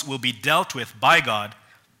wrongs will be dealt with by God,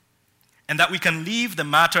 and that we can leave the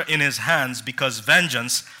matter in his hands because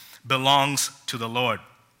vengeance belongs to the Lord.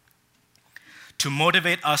 To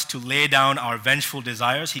motivate us to lay down our vengeful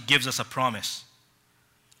desires, he gives us a promise.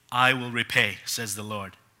 'I will repay,' says the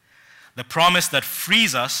Lord. The promise that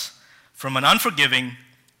frees us from an unforgiving,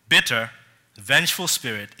 bitter, vengeful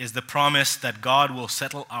spirit is the promise that God will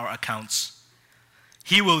settle our accounts.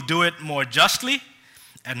 He will do it more justly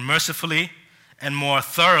and mercifully and more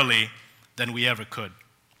thoroughly than we ever could.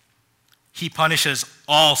 He punishes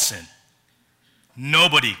all sin.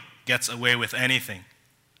 Nobody gets away with anything.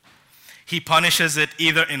 He punishes it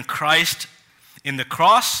either in Christ, in the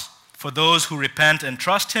cross, for those who repent and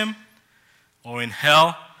trust him, or in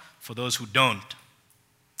hell for those who don't.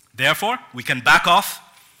 Therefore, we can back off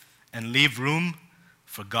and leave room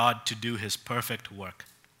for God to do his perfect work."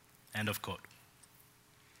 End of quote.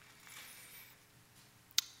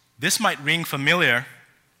 This might ring familiar,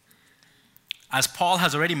 as Paul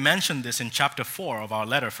has already mentioned this in chapter 4 of our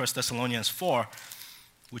letter, 1 Thessalonians 4,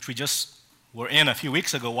 which we just were in a few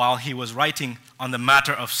weeks ago while he was writing on the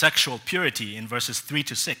matter of sexual purity in verses 3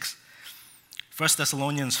 to 6. 1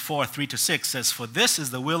 Thessalonians 4, 3 to 6 says, "For this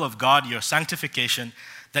is the will of God, your sanctification,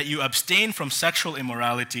 that you abstain from sexual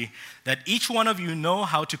immorality, that each one of you know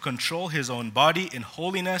how to control his own body in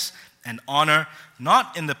holiness and honor,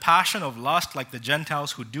 not in the passion of lust like the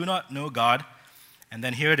Gentiles who do not know God." And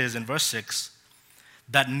then here it is in verse 6,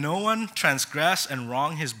 "That no one transgress and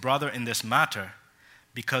wrong his brother in this matter,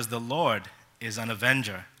 because the Lord is an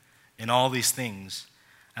avenger in all these things,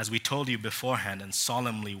 as we told you beforehand and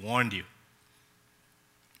solemnly warned you.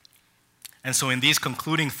 And so in these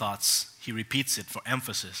concluding thoughts, he repeats it for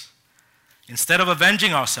emphasis. Instead of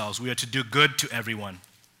avenging ourselves, we are to do good to everyone,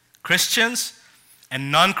 Christians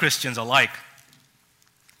and non-Christians alike.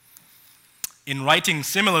 In writing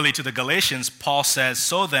similarly to the Galatians, Paul says,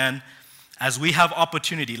 "So then, as we have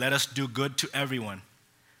opportunity, let us do good to everyone,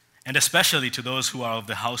 and especially to those who are of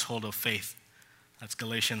the household of faith." That's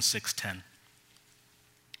Galatians 6:10.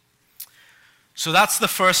 So that's the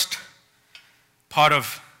first part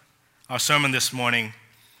of our sermon this morning.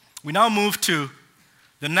 We now move to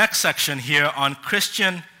the next section here on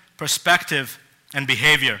Christian perspective and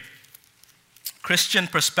behavior. Christian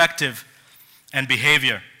perspective and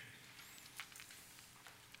behavior.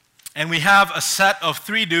 And we have a set of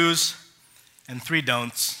 3 do's and 3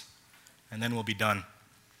 don'ts, and then we'll be done.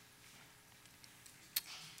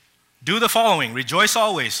 Do the following: rejoice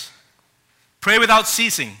always, pray without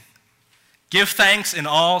ceasing, give thanks in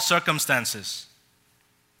all circumstances.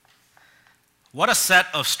 What a set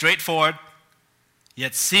of straightforward,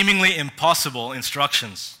 yet seemingly impossible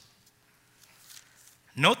instructions.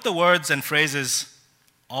 Note the words and phrases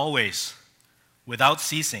always, without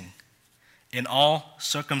ceasing, in all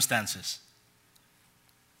circumstances.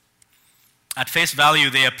 At face value,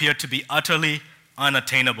 they appear to be utterly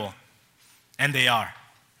unattainable, and they are.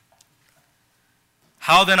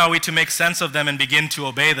 How then are we to make sense of them and begin to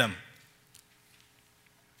obey them?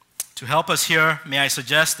 To help us here, may I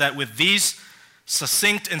suggest that with these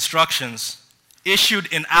succinct instructions issued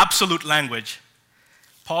in absolute language,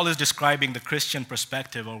 Paul is describing the Christian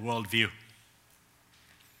perspective or worldview.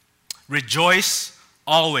 Rejoice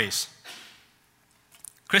always.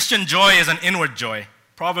 Christian joy is an inward joy.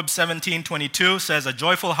 Proverbs 17:22 says, "A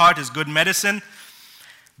joyful heart is good medicine,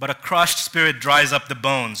 but a crushed spirit dries up the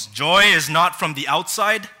bones." Joy is not from the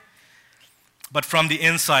outside, but from the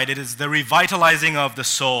inside. It is the revitalizing of the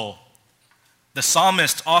soul. The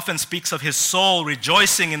psalmist often speaks of his soul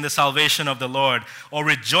rejoicing in the salvation of the Lord, or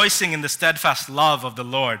rejoicing in the steadfast love of the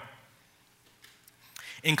Lord.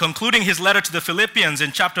 In concluding his letter to the Philippians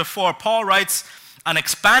in chapter 4, Paul writes an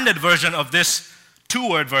expanded version of this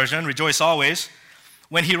 2-word version, rejoice always,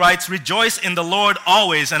 when he writes, "Rejoice in the Lord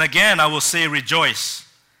always," and again I will say rejoice.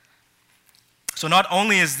 So not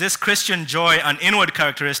only is this Christian joy an inward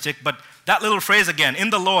characteristic, but that little phrase again, "in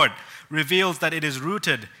the Lord," reveals that it is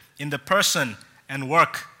rooted in the person and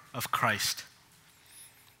work of Christ.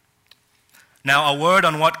 Now, a word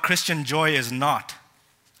on what Christian joy is not.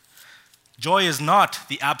 Joy is not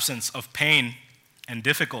the absence of pain and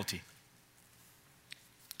difficulty.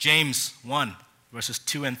 James 1, verses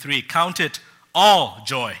 2 and 3, "Count it all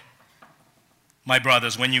joy, my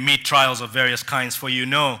brothers, when you meet trials of various kinds, for you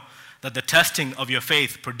know that the testing of your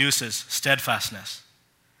faith produces steadfastness."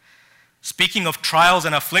 Speaking of trials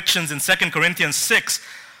and afflictions in 2 Corinthians 6,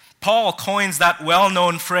 Paul coins that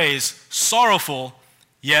well-known phrase, "sorrowful,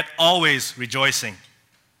 yet always rejoicing."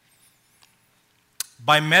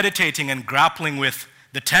 By meditating and grappling with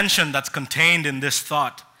the tension that's contained in this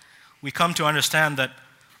thought, we come to understand that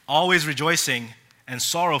always rejoicing and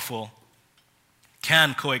sorrowful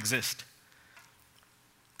can coexist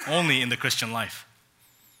only in the Christian life.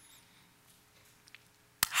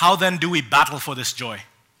 How then do we battle for this joy?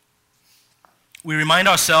 We remind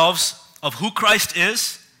ourselves of who Christ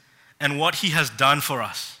is and what he has done for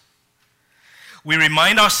us. We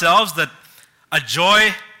remind ourselves that a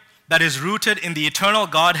joy that is rooted in the eternal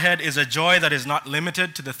Godhead is a joy that is not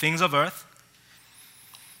limited to the things of earth.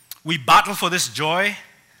 We battle for this joy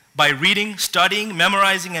by reading, studying,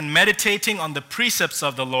 memorizing, and meditating on the precepts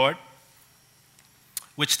of the Lord,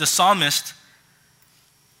 of which the psalmist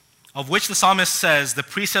says, "The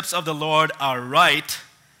precepts of the Lord are right,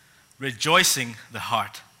 rejoicing the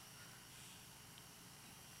heart."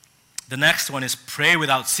 The next one is pray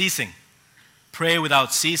without ceasing. Pray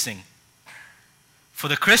without ceasing. For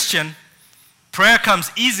the Christian, prayer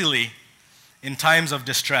comes easily in times of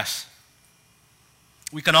distress.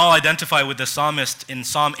 We can all identify with the psalmist in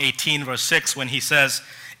Psalm 18, verse 6, when he says,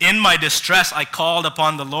 "In my distress I called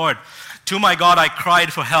upon the Lord. To my God I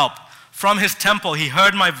cried for help. From his temple he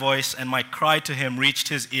heard my voice, and my cry to him reached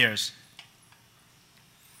his ears."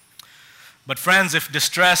 But friends, if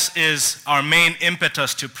distress is our main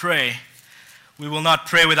impetus to pray, we will not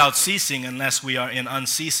pray without ceasing unless we are in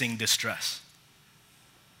unceasing distress.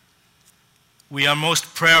 We are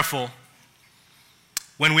most prayerful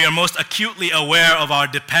when we are most acutely aware of our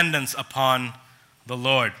dependence upon the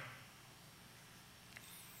Lord.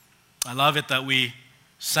 I love it that we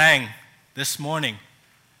sang this morning,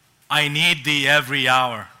 "I need thee every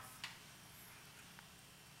hour,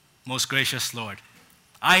 most gracious Lord.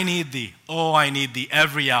 I need thee. Oh, I need thee.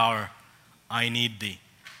 Every hour I need thee.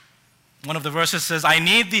 One of the verses says, I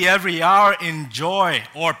need thee every hour in joy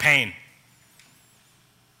or pain.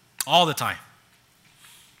 All the time.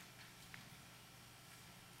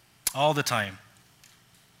 All the time.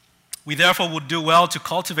 We therefore would do well to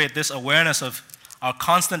cultivate this awareness of our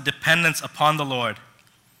constant dependence upon the Lord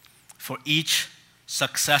for each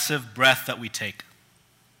successive breath that we take,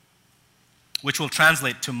 which will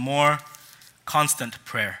translate to more constant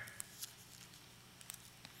prayer.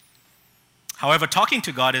 However, talking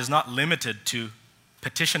to God is not limited to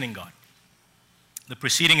petitioning God. The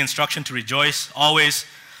preceding instruction to rejoice always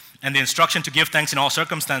and the instruction to give thanks in all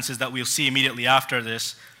circumstances that we'll see immediately after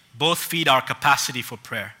this both feed our capacity for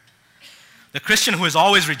prayer. The Christian who is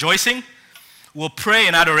always rejoicing will pray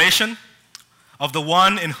in adoration of the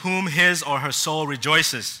one in whom his or her soul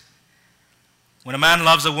rejoices. When a man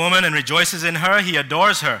loves a woman and rejoices in her, he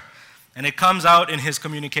adores her, and it comes out in his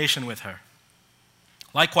communication with her.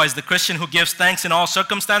 Likewise, the Christian who gives thanks in all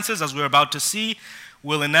circumstances, as we're about to see,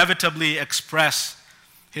 will inevitably express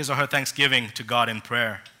his or her thanksgiving to God in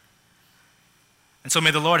prayer. And so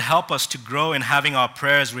may the Lord help us to grow in having our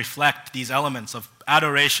prayers reflect these elements of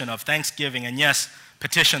adoration, of thanksgiving, and yes,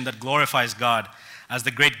 petition that glorifies God as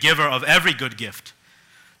the great giver of every good gift,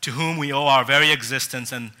 to whom we owe our very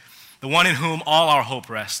existence and the one in whom all our hope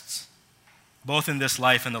rests, both in this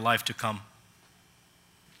life and the life to come.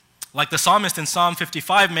 Like the psalmist in Psalm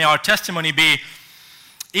 55, may our testimony be,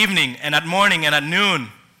 evening and at morning and at noon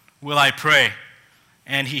will I pray,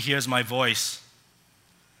 and he hears my voice.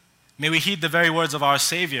 May we heed the very words of our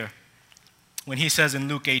Savior when he says in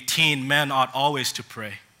Luke 18, men ought always to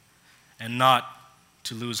pray and not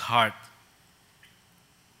to lose heart.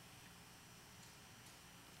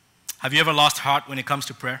 Have you ever lost heart when it comes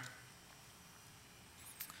to prayer?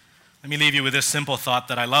 Let me leave you with this simple thought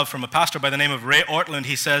that I love from a pastor by the name of Ray Ortland.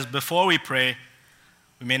 He says, before we pray,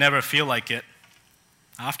 we may never feel like it.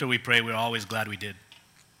 After we pray, we're always glad we did.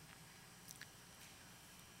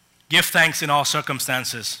 Give thanks in all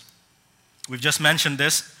circumstances. We've just mentioned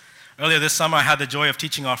this. Earlier this summer, I had the joy of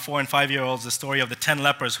teaching our 4- and 5-year-olds the story of the 10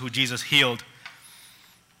 lepers who Jesus healed,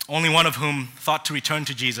 only one of whom thought to return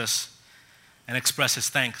to Jesus and express his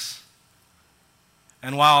thanks.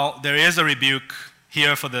 And while there is a rebuke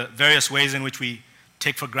here for the various ways in which we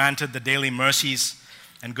take for granted the daily mercies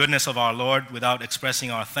and goodness of our Lord without expressing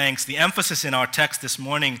our thanks, the emphasis in our text this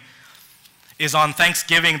morning is on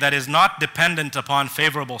thanksgiving that is not dependent upon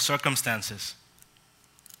favorable circumstances.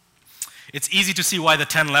 It's easy to see why the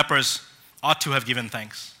 10 lepers ought to have given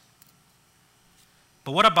thanks.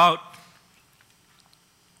 But what about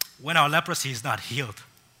when our leprosy is not healed?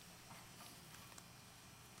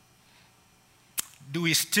 Do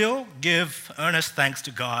we still give earnest thanks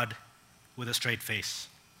to God with a straight face?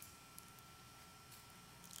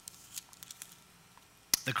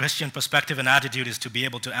 The Christian perspective and attitude is to be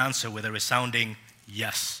able to answer with a resounding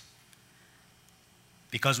yes.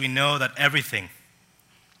 Because we know that everything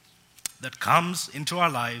that comes into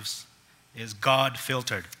our lives is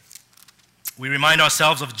God-filtered. We remind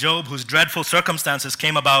ourselves of Job, whose dreadful circumstances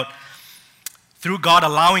came about through God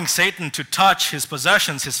allowing Satan to touch his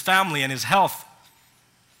possessions, his family, and his health.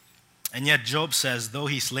 And yet Job says, though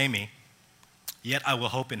he slay me, yet I will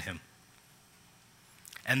hope in him.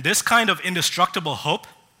 And this kind of indestructible hope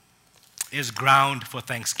is ground for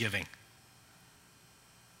thanksgiving.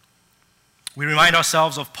 We remind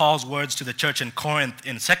ourselves of Paul's words to the church in Corinth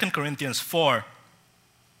in 2 Corinthians 4.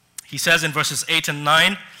 He says in verses 8 and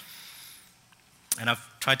 9, and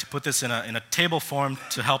I've tried to put this in a table form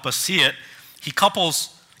to help us see it, he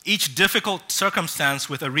couples each difficult circumstance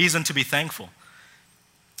with a reason to be thankful.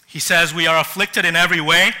 He says, we are afflicted in every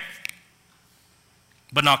way,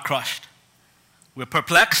 but not crushed. We're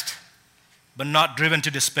perplexed, but not driven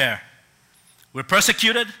to despair. We're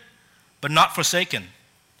persecuted, but not forsaken.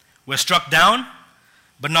 We're struck down,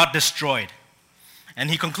 but not destroyed. And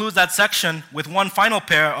he concludes that section with one final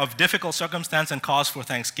pair of difficult circumstance and cause for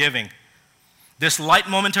thanksgiving. This light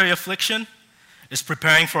momentary affliction is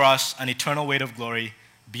preparing for us an eternal weight of glory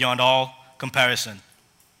beyond all comparison.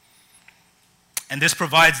 And this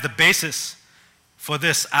provides the basis for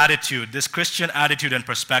this attitude, this Christian attitude and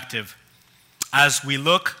perspective, as we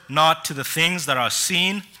look not to the things that are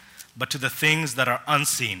seen, but to the things that are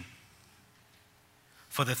unseen.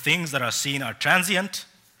 For the things that are seen are transient,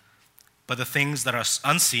 but the things that are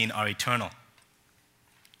unseen are eternal.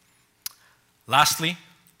 Lastly,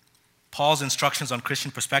 Paul's instructions on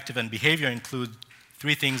Christian perspective and behavior include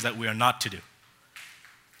 3 things that we are not to do.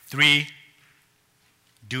 3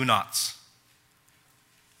 do nots.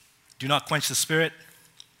 Do not quench the spirit.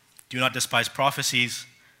 Do not despise prophecies.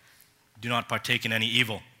 do not partake in any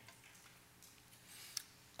evil.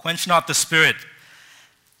 Quench not the Spirit.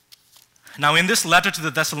 Now, in this letter to the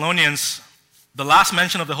Thessalonians, the last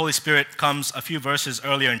mention of the Holy Spirit comes a few verses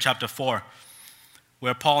earlier in chapter 4,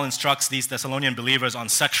 where Paul instructs these Thessalonian believers on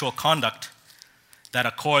sexual conduct that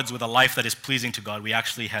accords with a life that is pleasing to God. We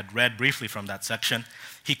actually had read briefly from that section.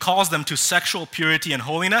 He calls them to sexual purity and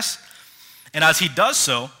holiness, and as he does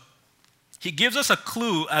so, he gives us a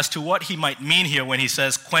clue as to what he might mean here when he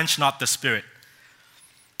says, quench not the Spirit.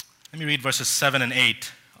 Let me read verses 7 and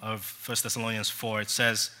 8 of 1 Thessalonians 4. It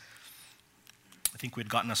says, I think we'd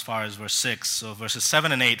gotten as far as verse 6. So verses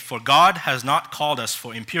 7 and 8, for God has not called us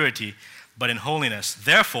for impurity, but in holiness.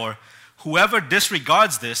 Therefore, whoever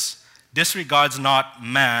disregards this, disregards not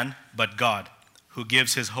man, but God, who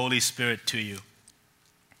gives his Holy Spirit to you.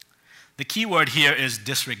 The key word here is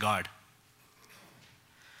disregard.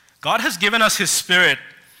 God has given us his Spirit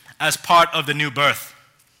as part of the new birth.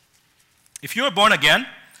 If you are born again,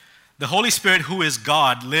 the Holy Spirit, who is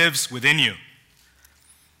God, lives within you.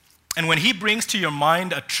 And when he brings to your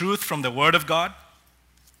mind a truth from the Word of God,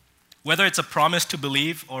 whether it's a promise to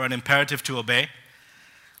believe or an imperative to obey,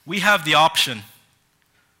 we have the option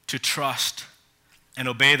to trust and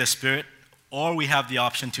obey the Spirit, or we have the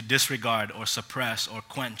option to disregard or suppress or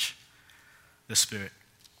quench the Spirit.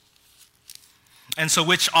 And so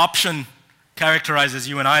which option characterizes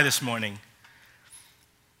you and I this morning?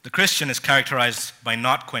 The Christian is characterized by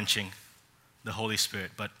not quenching the Holy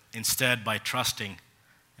Spirit, but instead by trusting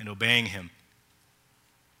and obeying him.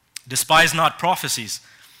 Despise not prophecies.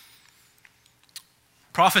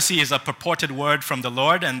 Prophecy is a purported word from the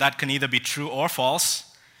Lord, and that can either be true or false.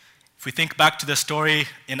 If we think back to the story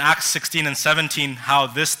in Acts 16 and 17, how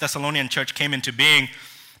this Thessalonian church came into being,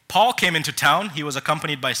 Paul came into town. He was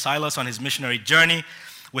accompanied by Silas on his missionary journey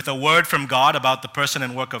with a word from God about the person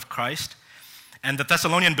and work of Christ. And the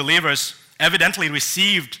Thessalonian believers evidently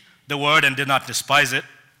received the word and did not despise it.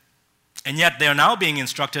 And yet they are now being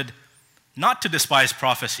instructed not to despise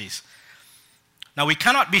prophecies. Now, we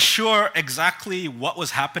cannot be sure exactly what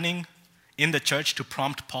was happening in the church to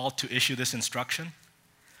prompt Paul to issue this instruction.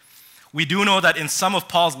 We do know that in some of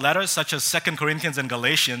Paul's letters, such as 2 Corinthians and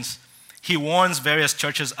Galatians, he warns various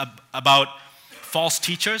churches about false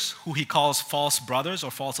teachers, who he calls false brothers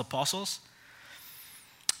or false apostles.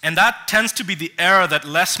 And that tends to be the error that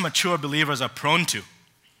less mature believers are prone to,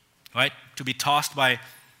 right? To be tossed by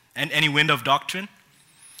any wind of doctrine.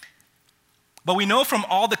 But we know from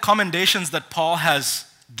all the commendations that Paul has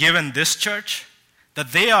given this church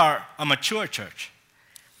that they are a mature church.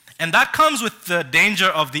 And that comes with the danger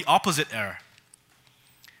of the opposite error.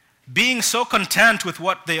 Being so content with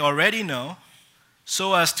what they already know,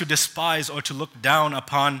 so as to despise or to look down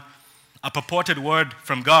upon a purported word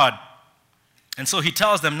from God. And so he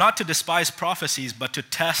tells them not to despise prophecies, but to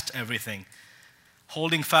test everything,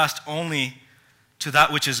 holding fast only to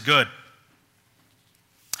that which is good.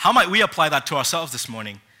 How might we apply that to ourselves this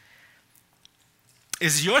morning?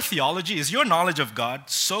 Is your theology, is your knowledge of God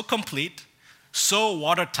so complete, so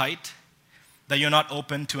watertight, that you're not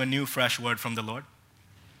open to a new, fresh word from the Lord?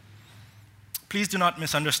 Please do not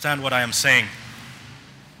misunderstand what I am saying.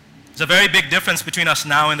 There's a very big difference between us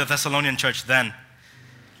now and the Thessalonian church then.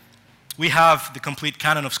 We have the complete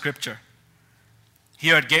canon of Scripture.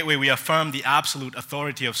 Here at Gateway, we affirm the absolute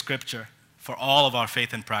authority of Scripture for all of our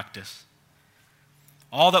faith and practice.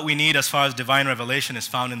 All that we need as far as divine revelation is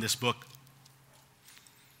found in this book.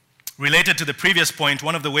 Related to the previous point,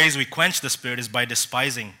 one of the ways we quench the Spirit is by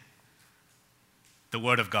despising the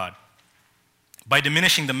Word of God, by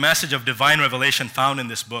diminishing the message of divine revelation found in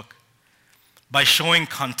this book, by showing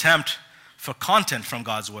contempt for content from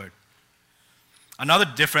God's Word. Another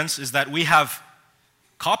difference is that we have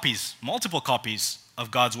copies, multiple copies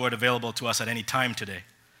of God's Word available to us at any time today.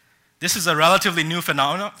 This is a relatively new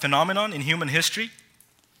phenomenon in human history.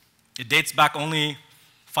 It dates back only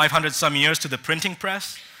 500 some years to the printing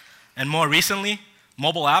press, and more recently,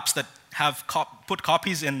 mobile apps that have put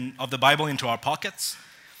copies of the Bible into our pockets.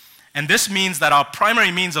 And this means that our primary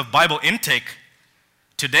means of Bible intake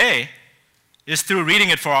today is through reading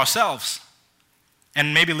it for ourselves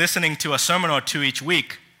and maybe listening to a sermon or two each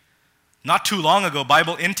week. Not too long ago,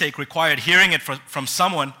 Bible intake required hearing it from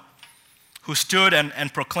someone who stood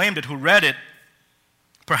and proclaimed it, who read it,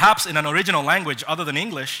 perhaps in an original language other than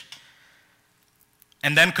English,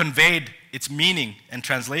 and then conveyed its meaning and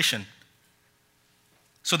translation.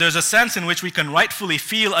 So there's a sense in which we can rightfully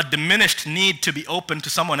feel a diminished need to be open to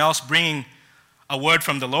someone else bringing a word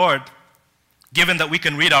from the Lord, given that we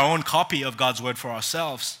can read our own copy of God's word for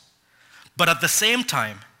ourselves. But at the same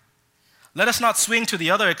time, let us not swing to the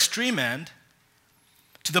other extreme end,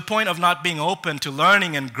 to to the point of not being open to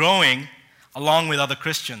learning and growing along with other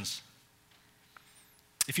Christians.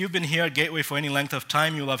 If you've been here at Gateway for any length of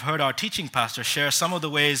time, you'll have heard our teaching pastor share some of the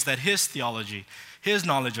ways that his theology, his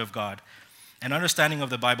knowledge of God, and understanding of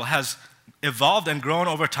the Bible has evolved and grown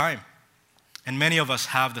over time. And many of us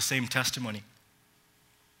have the same testimony.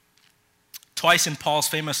 Twice in Paul's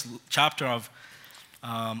famous chapter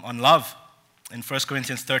on love, in 1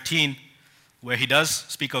 Corinthians 13, where he does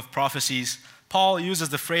speak of prophecies, Paul uses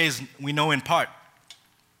the phrase, "we know in part,"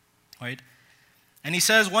 right? And he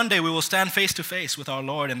says, one day we will stand face to face with our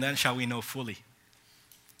Lord, and then shall we know fully,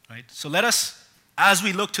 right? So let us, as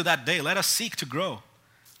we look to that day, let us seek to grow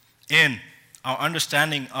in our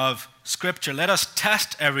understanding of Scripture. Let us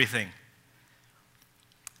test everything.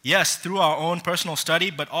 Yes, through our own personal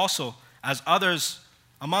study, but also as others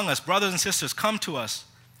among us, brothers and sisters, come to us.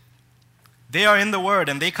 They are in the Word,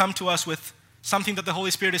 and they come to us with something that the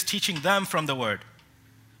Holy Spirit is teaching them from the Word.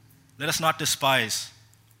 Let us not despise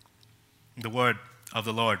the Word of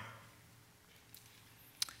the Lord.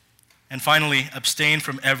 And finally, abstain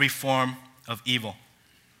from every form of evil.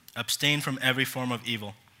 Abstain from every form of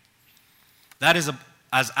evil. That is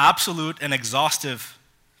as absolute and exhaustive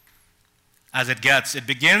as it gets. It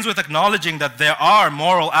begins with acknowledging that there are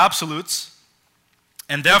moral absolutes,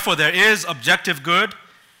 and therefore there is objective good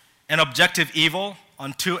and objective evil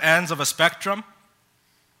on two ends of a spectrum.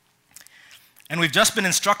 And we've just been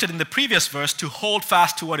instructed in the previous verse to hold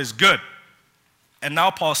fast to what is good. And now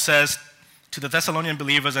Paul says to the Thessalonian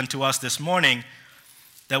believers and to us this morning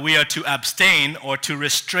that we are to abstain or to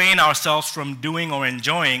restrain ourselves from doing or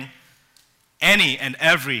enjoying any and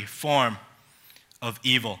every form of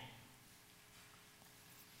evil.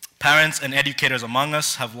 Parents and educators among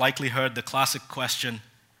us have likely heard the classic question,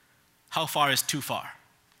 how far is too far?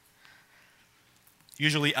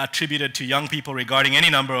 Usually attributed to young people regarding any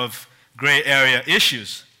number of gray area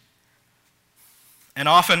issues. And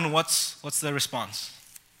often, what's the response?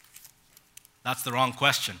 That's the wrong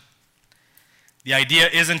question. The idea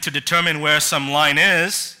isn't to determine where some line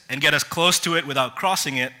is and get as close to it without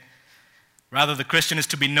crossing it. Rather, the Christian is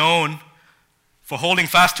to be known for holding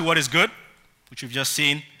fast to what is good, which we've just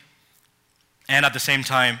seen, and at the same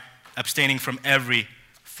time, abstaining from every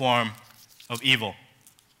form of evil.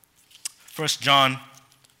 1 John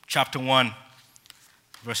chapter 1,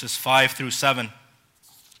 verses 5 through 7.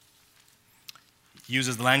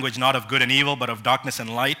 Uses the language not of good and evil, but of darkness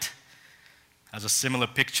and light as a similar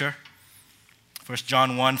picture. 1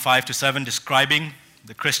 John 1, 5 to 7, describing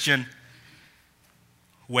the Christian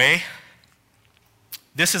way.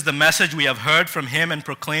 This is the message we have heard from him and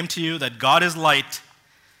proclaimed to you, that God is light,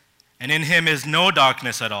 and in him is no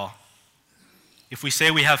darkness at all. If we say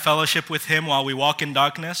we have fellowship with him while we walk in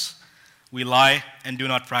darkness, we lie and do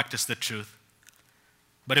not practice the truth.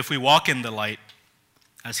 But if we walk in the light,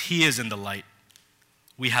 as he is in the light,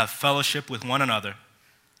 we have fellowship with one another,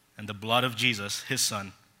 and the blood of Jesus, his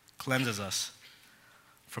Son, cleanses us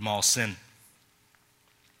from all sin.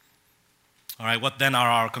 All right, what then are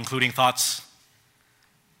our concluding thoughts?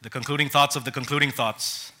 The concluding thoughts of the concluding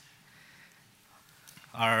thoughts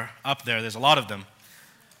are up there. There's a lot of them.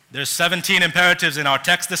 There's 17 imperatives in our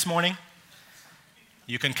text this morning.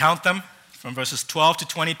 You can count them from verses 12 to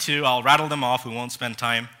 22. I'll rattle them off. We won't spend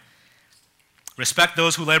time. Respect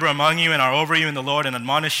those who labor among you and are over you in the Lord and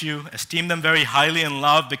admonish you. Esteem them very highly in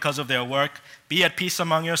love because of their work. Be at peace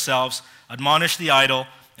among yourselves. Admonish the idle.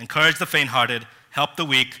 Encourage the faint-hearted. Help the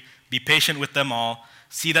weak. Be patient with them all.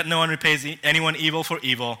 See that no one repays anyone evil for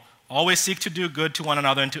evil. Always seek to do good to one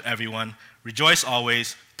another and to everyone. Rejoice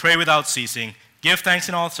always. Pray without ceasing. Give thanks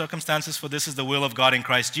in all circumstances, for this is the will of God in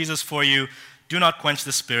Christ Jesus for you. Do not quench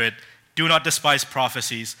the spirit. Do not despise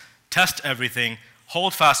prophecies. Test everything.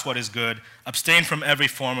 Hold fast what is good. Abstain from every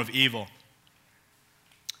form of evil.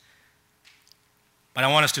 But I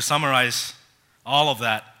want us to summarize all of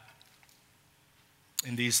that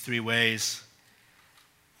in these three ways.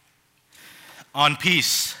 On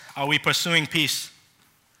peace, are we pursuing peace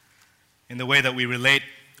in the way that we relate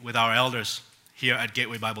with our elders here at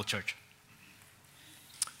Gateway Bible Church?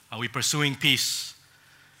 Are we pursuing peace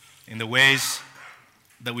in the ways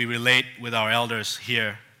that we relate with our elders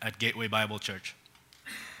here at Gateway Bible Church?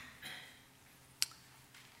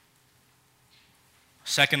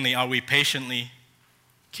 Secondly, are we patiently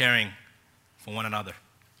caring for one another?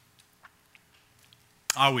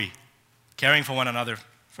 Are we caring for one another,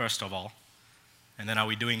 first of all? And then are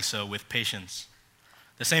we doing so with patience?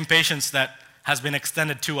 The same patience that has been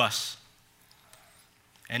extended to us.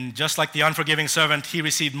 And just like the unforgiving servant, he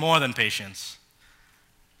received more than patience.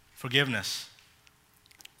 Forgiveness.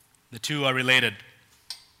 The two are related.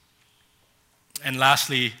 And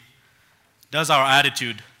lastly, Does our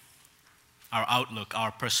attitude, our outlook,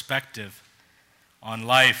 our perspective on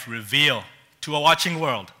life reveal to a watching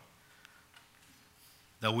world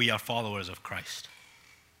that we are followers of Christ?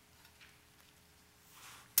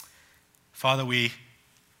 Father, we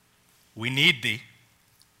need Thee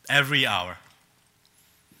every hour.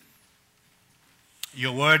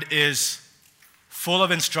 Your word is full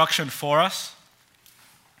of instruction for us,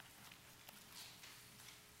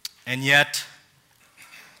 and yet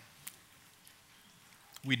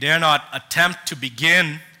we dare not attempt to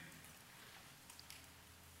begin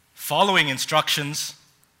following instructions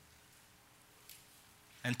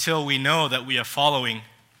until we know that we are following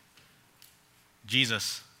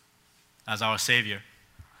Jesus as our Savior,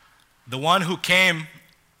 the one who came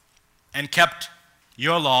and kept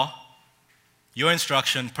your law, your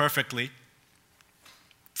instruction perfectly,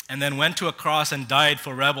 and then went to a cross and died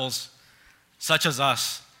for rebels such as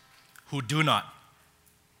us who do not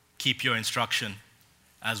keep your instruction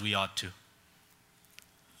as we ought to.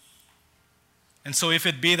 And so if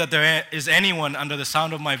it be that there is anyone under the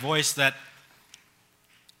sound of my voice that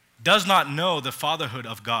does not know the fatherhood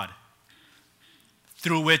of God,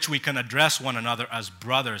 through which we can address one another as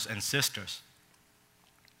brothers and sisters,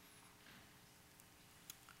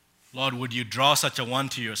 Lord, would you draw such a one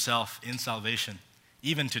to yourself in salvation,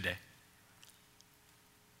 even today?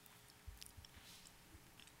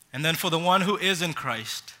 And then for the one who is in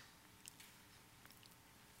Christ,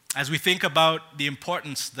 as we think about the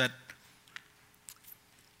importance that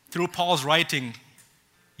through Paul's writing,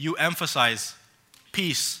 you emphasize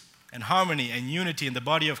peace and harmony and unity in the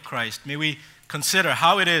body of Christ, may we consider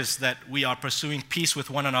how it is that we are pursuing peace with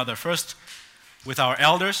one another. First, with our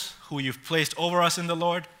elders, who you've placed over us in the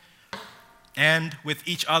Lord, and with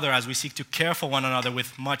each other as we seek to care for one another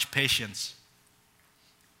with much patience.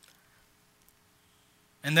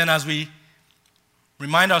 And then as we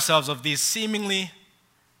remind ourselves of these seemingly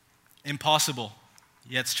impossible,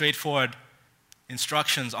 yet straightforward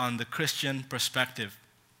instructions on the Christian perspective,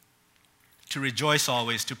 to rejoice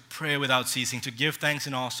always, to pray without ceasing, to give thanks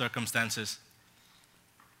in all circumstances.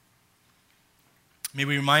 May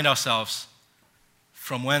we remind ourselves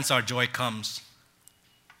from whence our joy comes.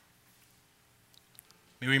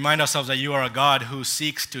 May we remind ourselves that you are a God who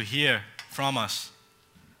seeks to hear from us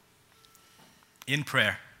in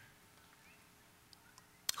prayer,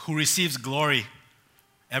 who receives glory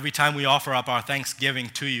every time we offer up our thanksgiving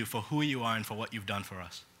to you for who you are and for what you've done for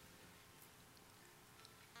us.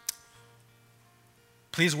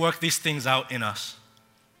 Please work these things out in us.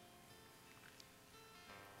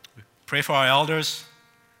 We pray for our elders.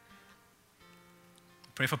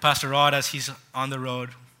 Pray for Pastor Rod as he's on the road.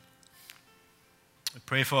 We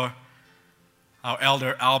pray for our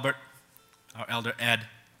elder Albert, our elder Ed,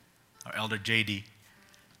 our elder JD.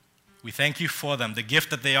 We thank you for them, the gift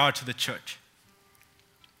that they are to the church.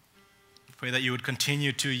 We pray that you would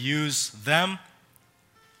continue to use them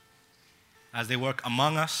as they work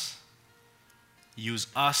among us. Use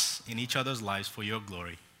us in each other's lives for your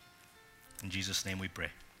glory. In Jesus' name we pray.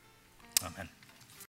 Amen.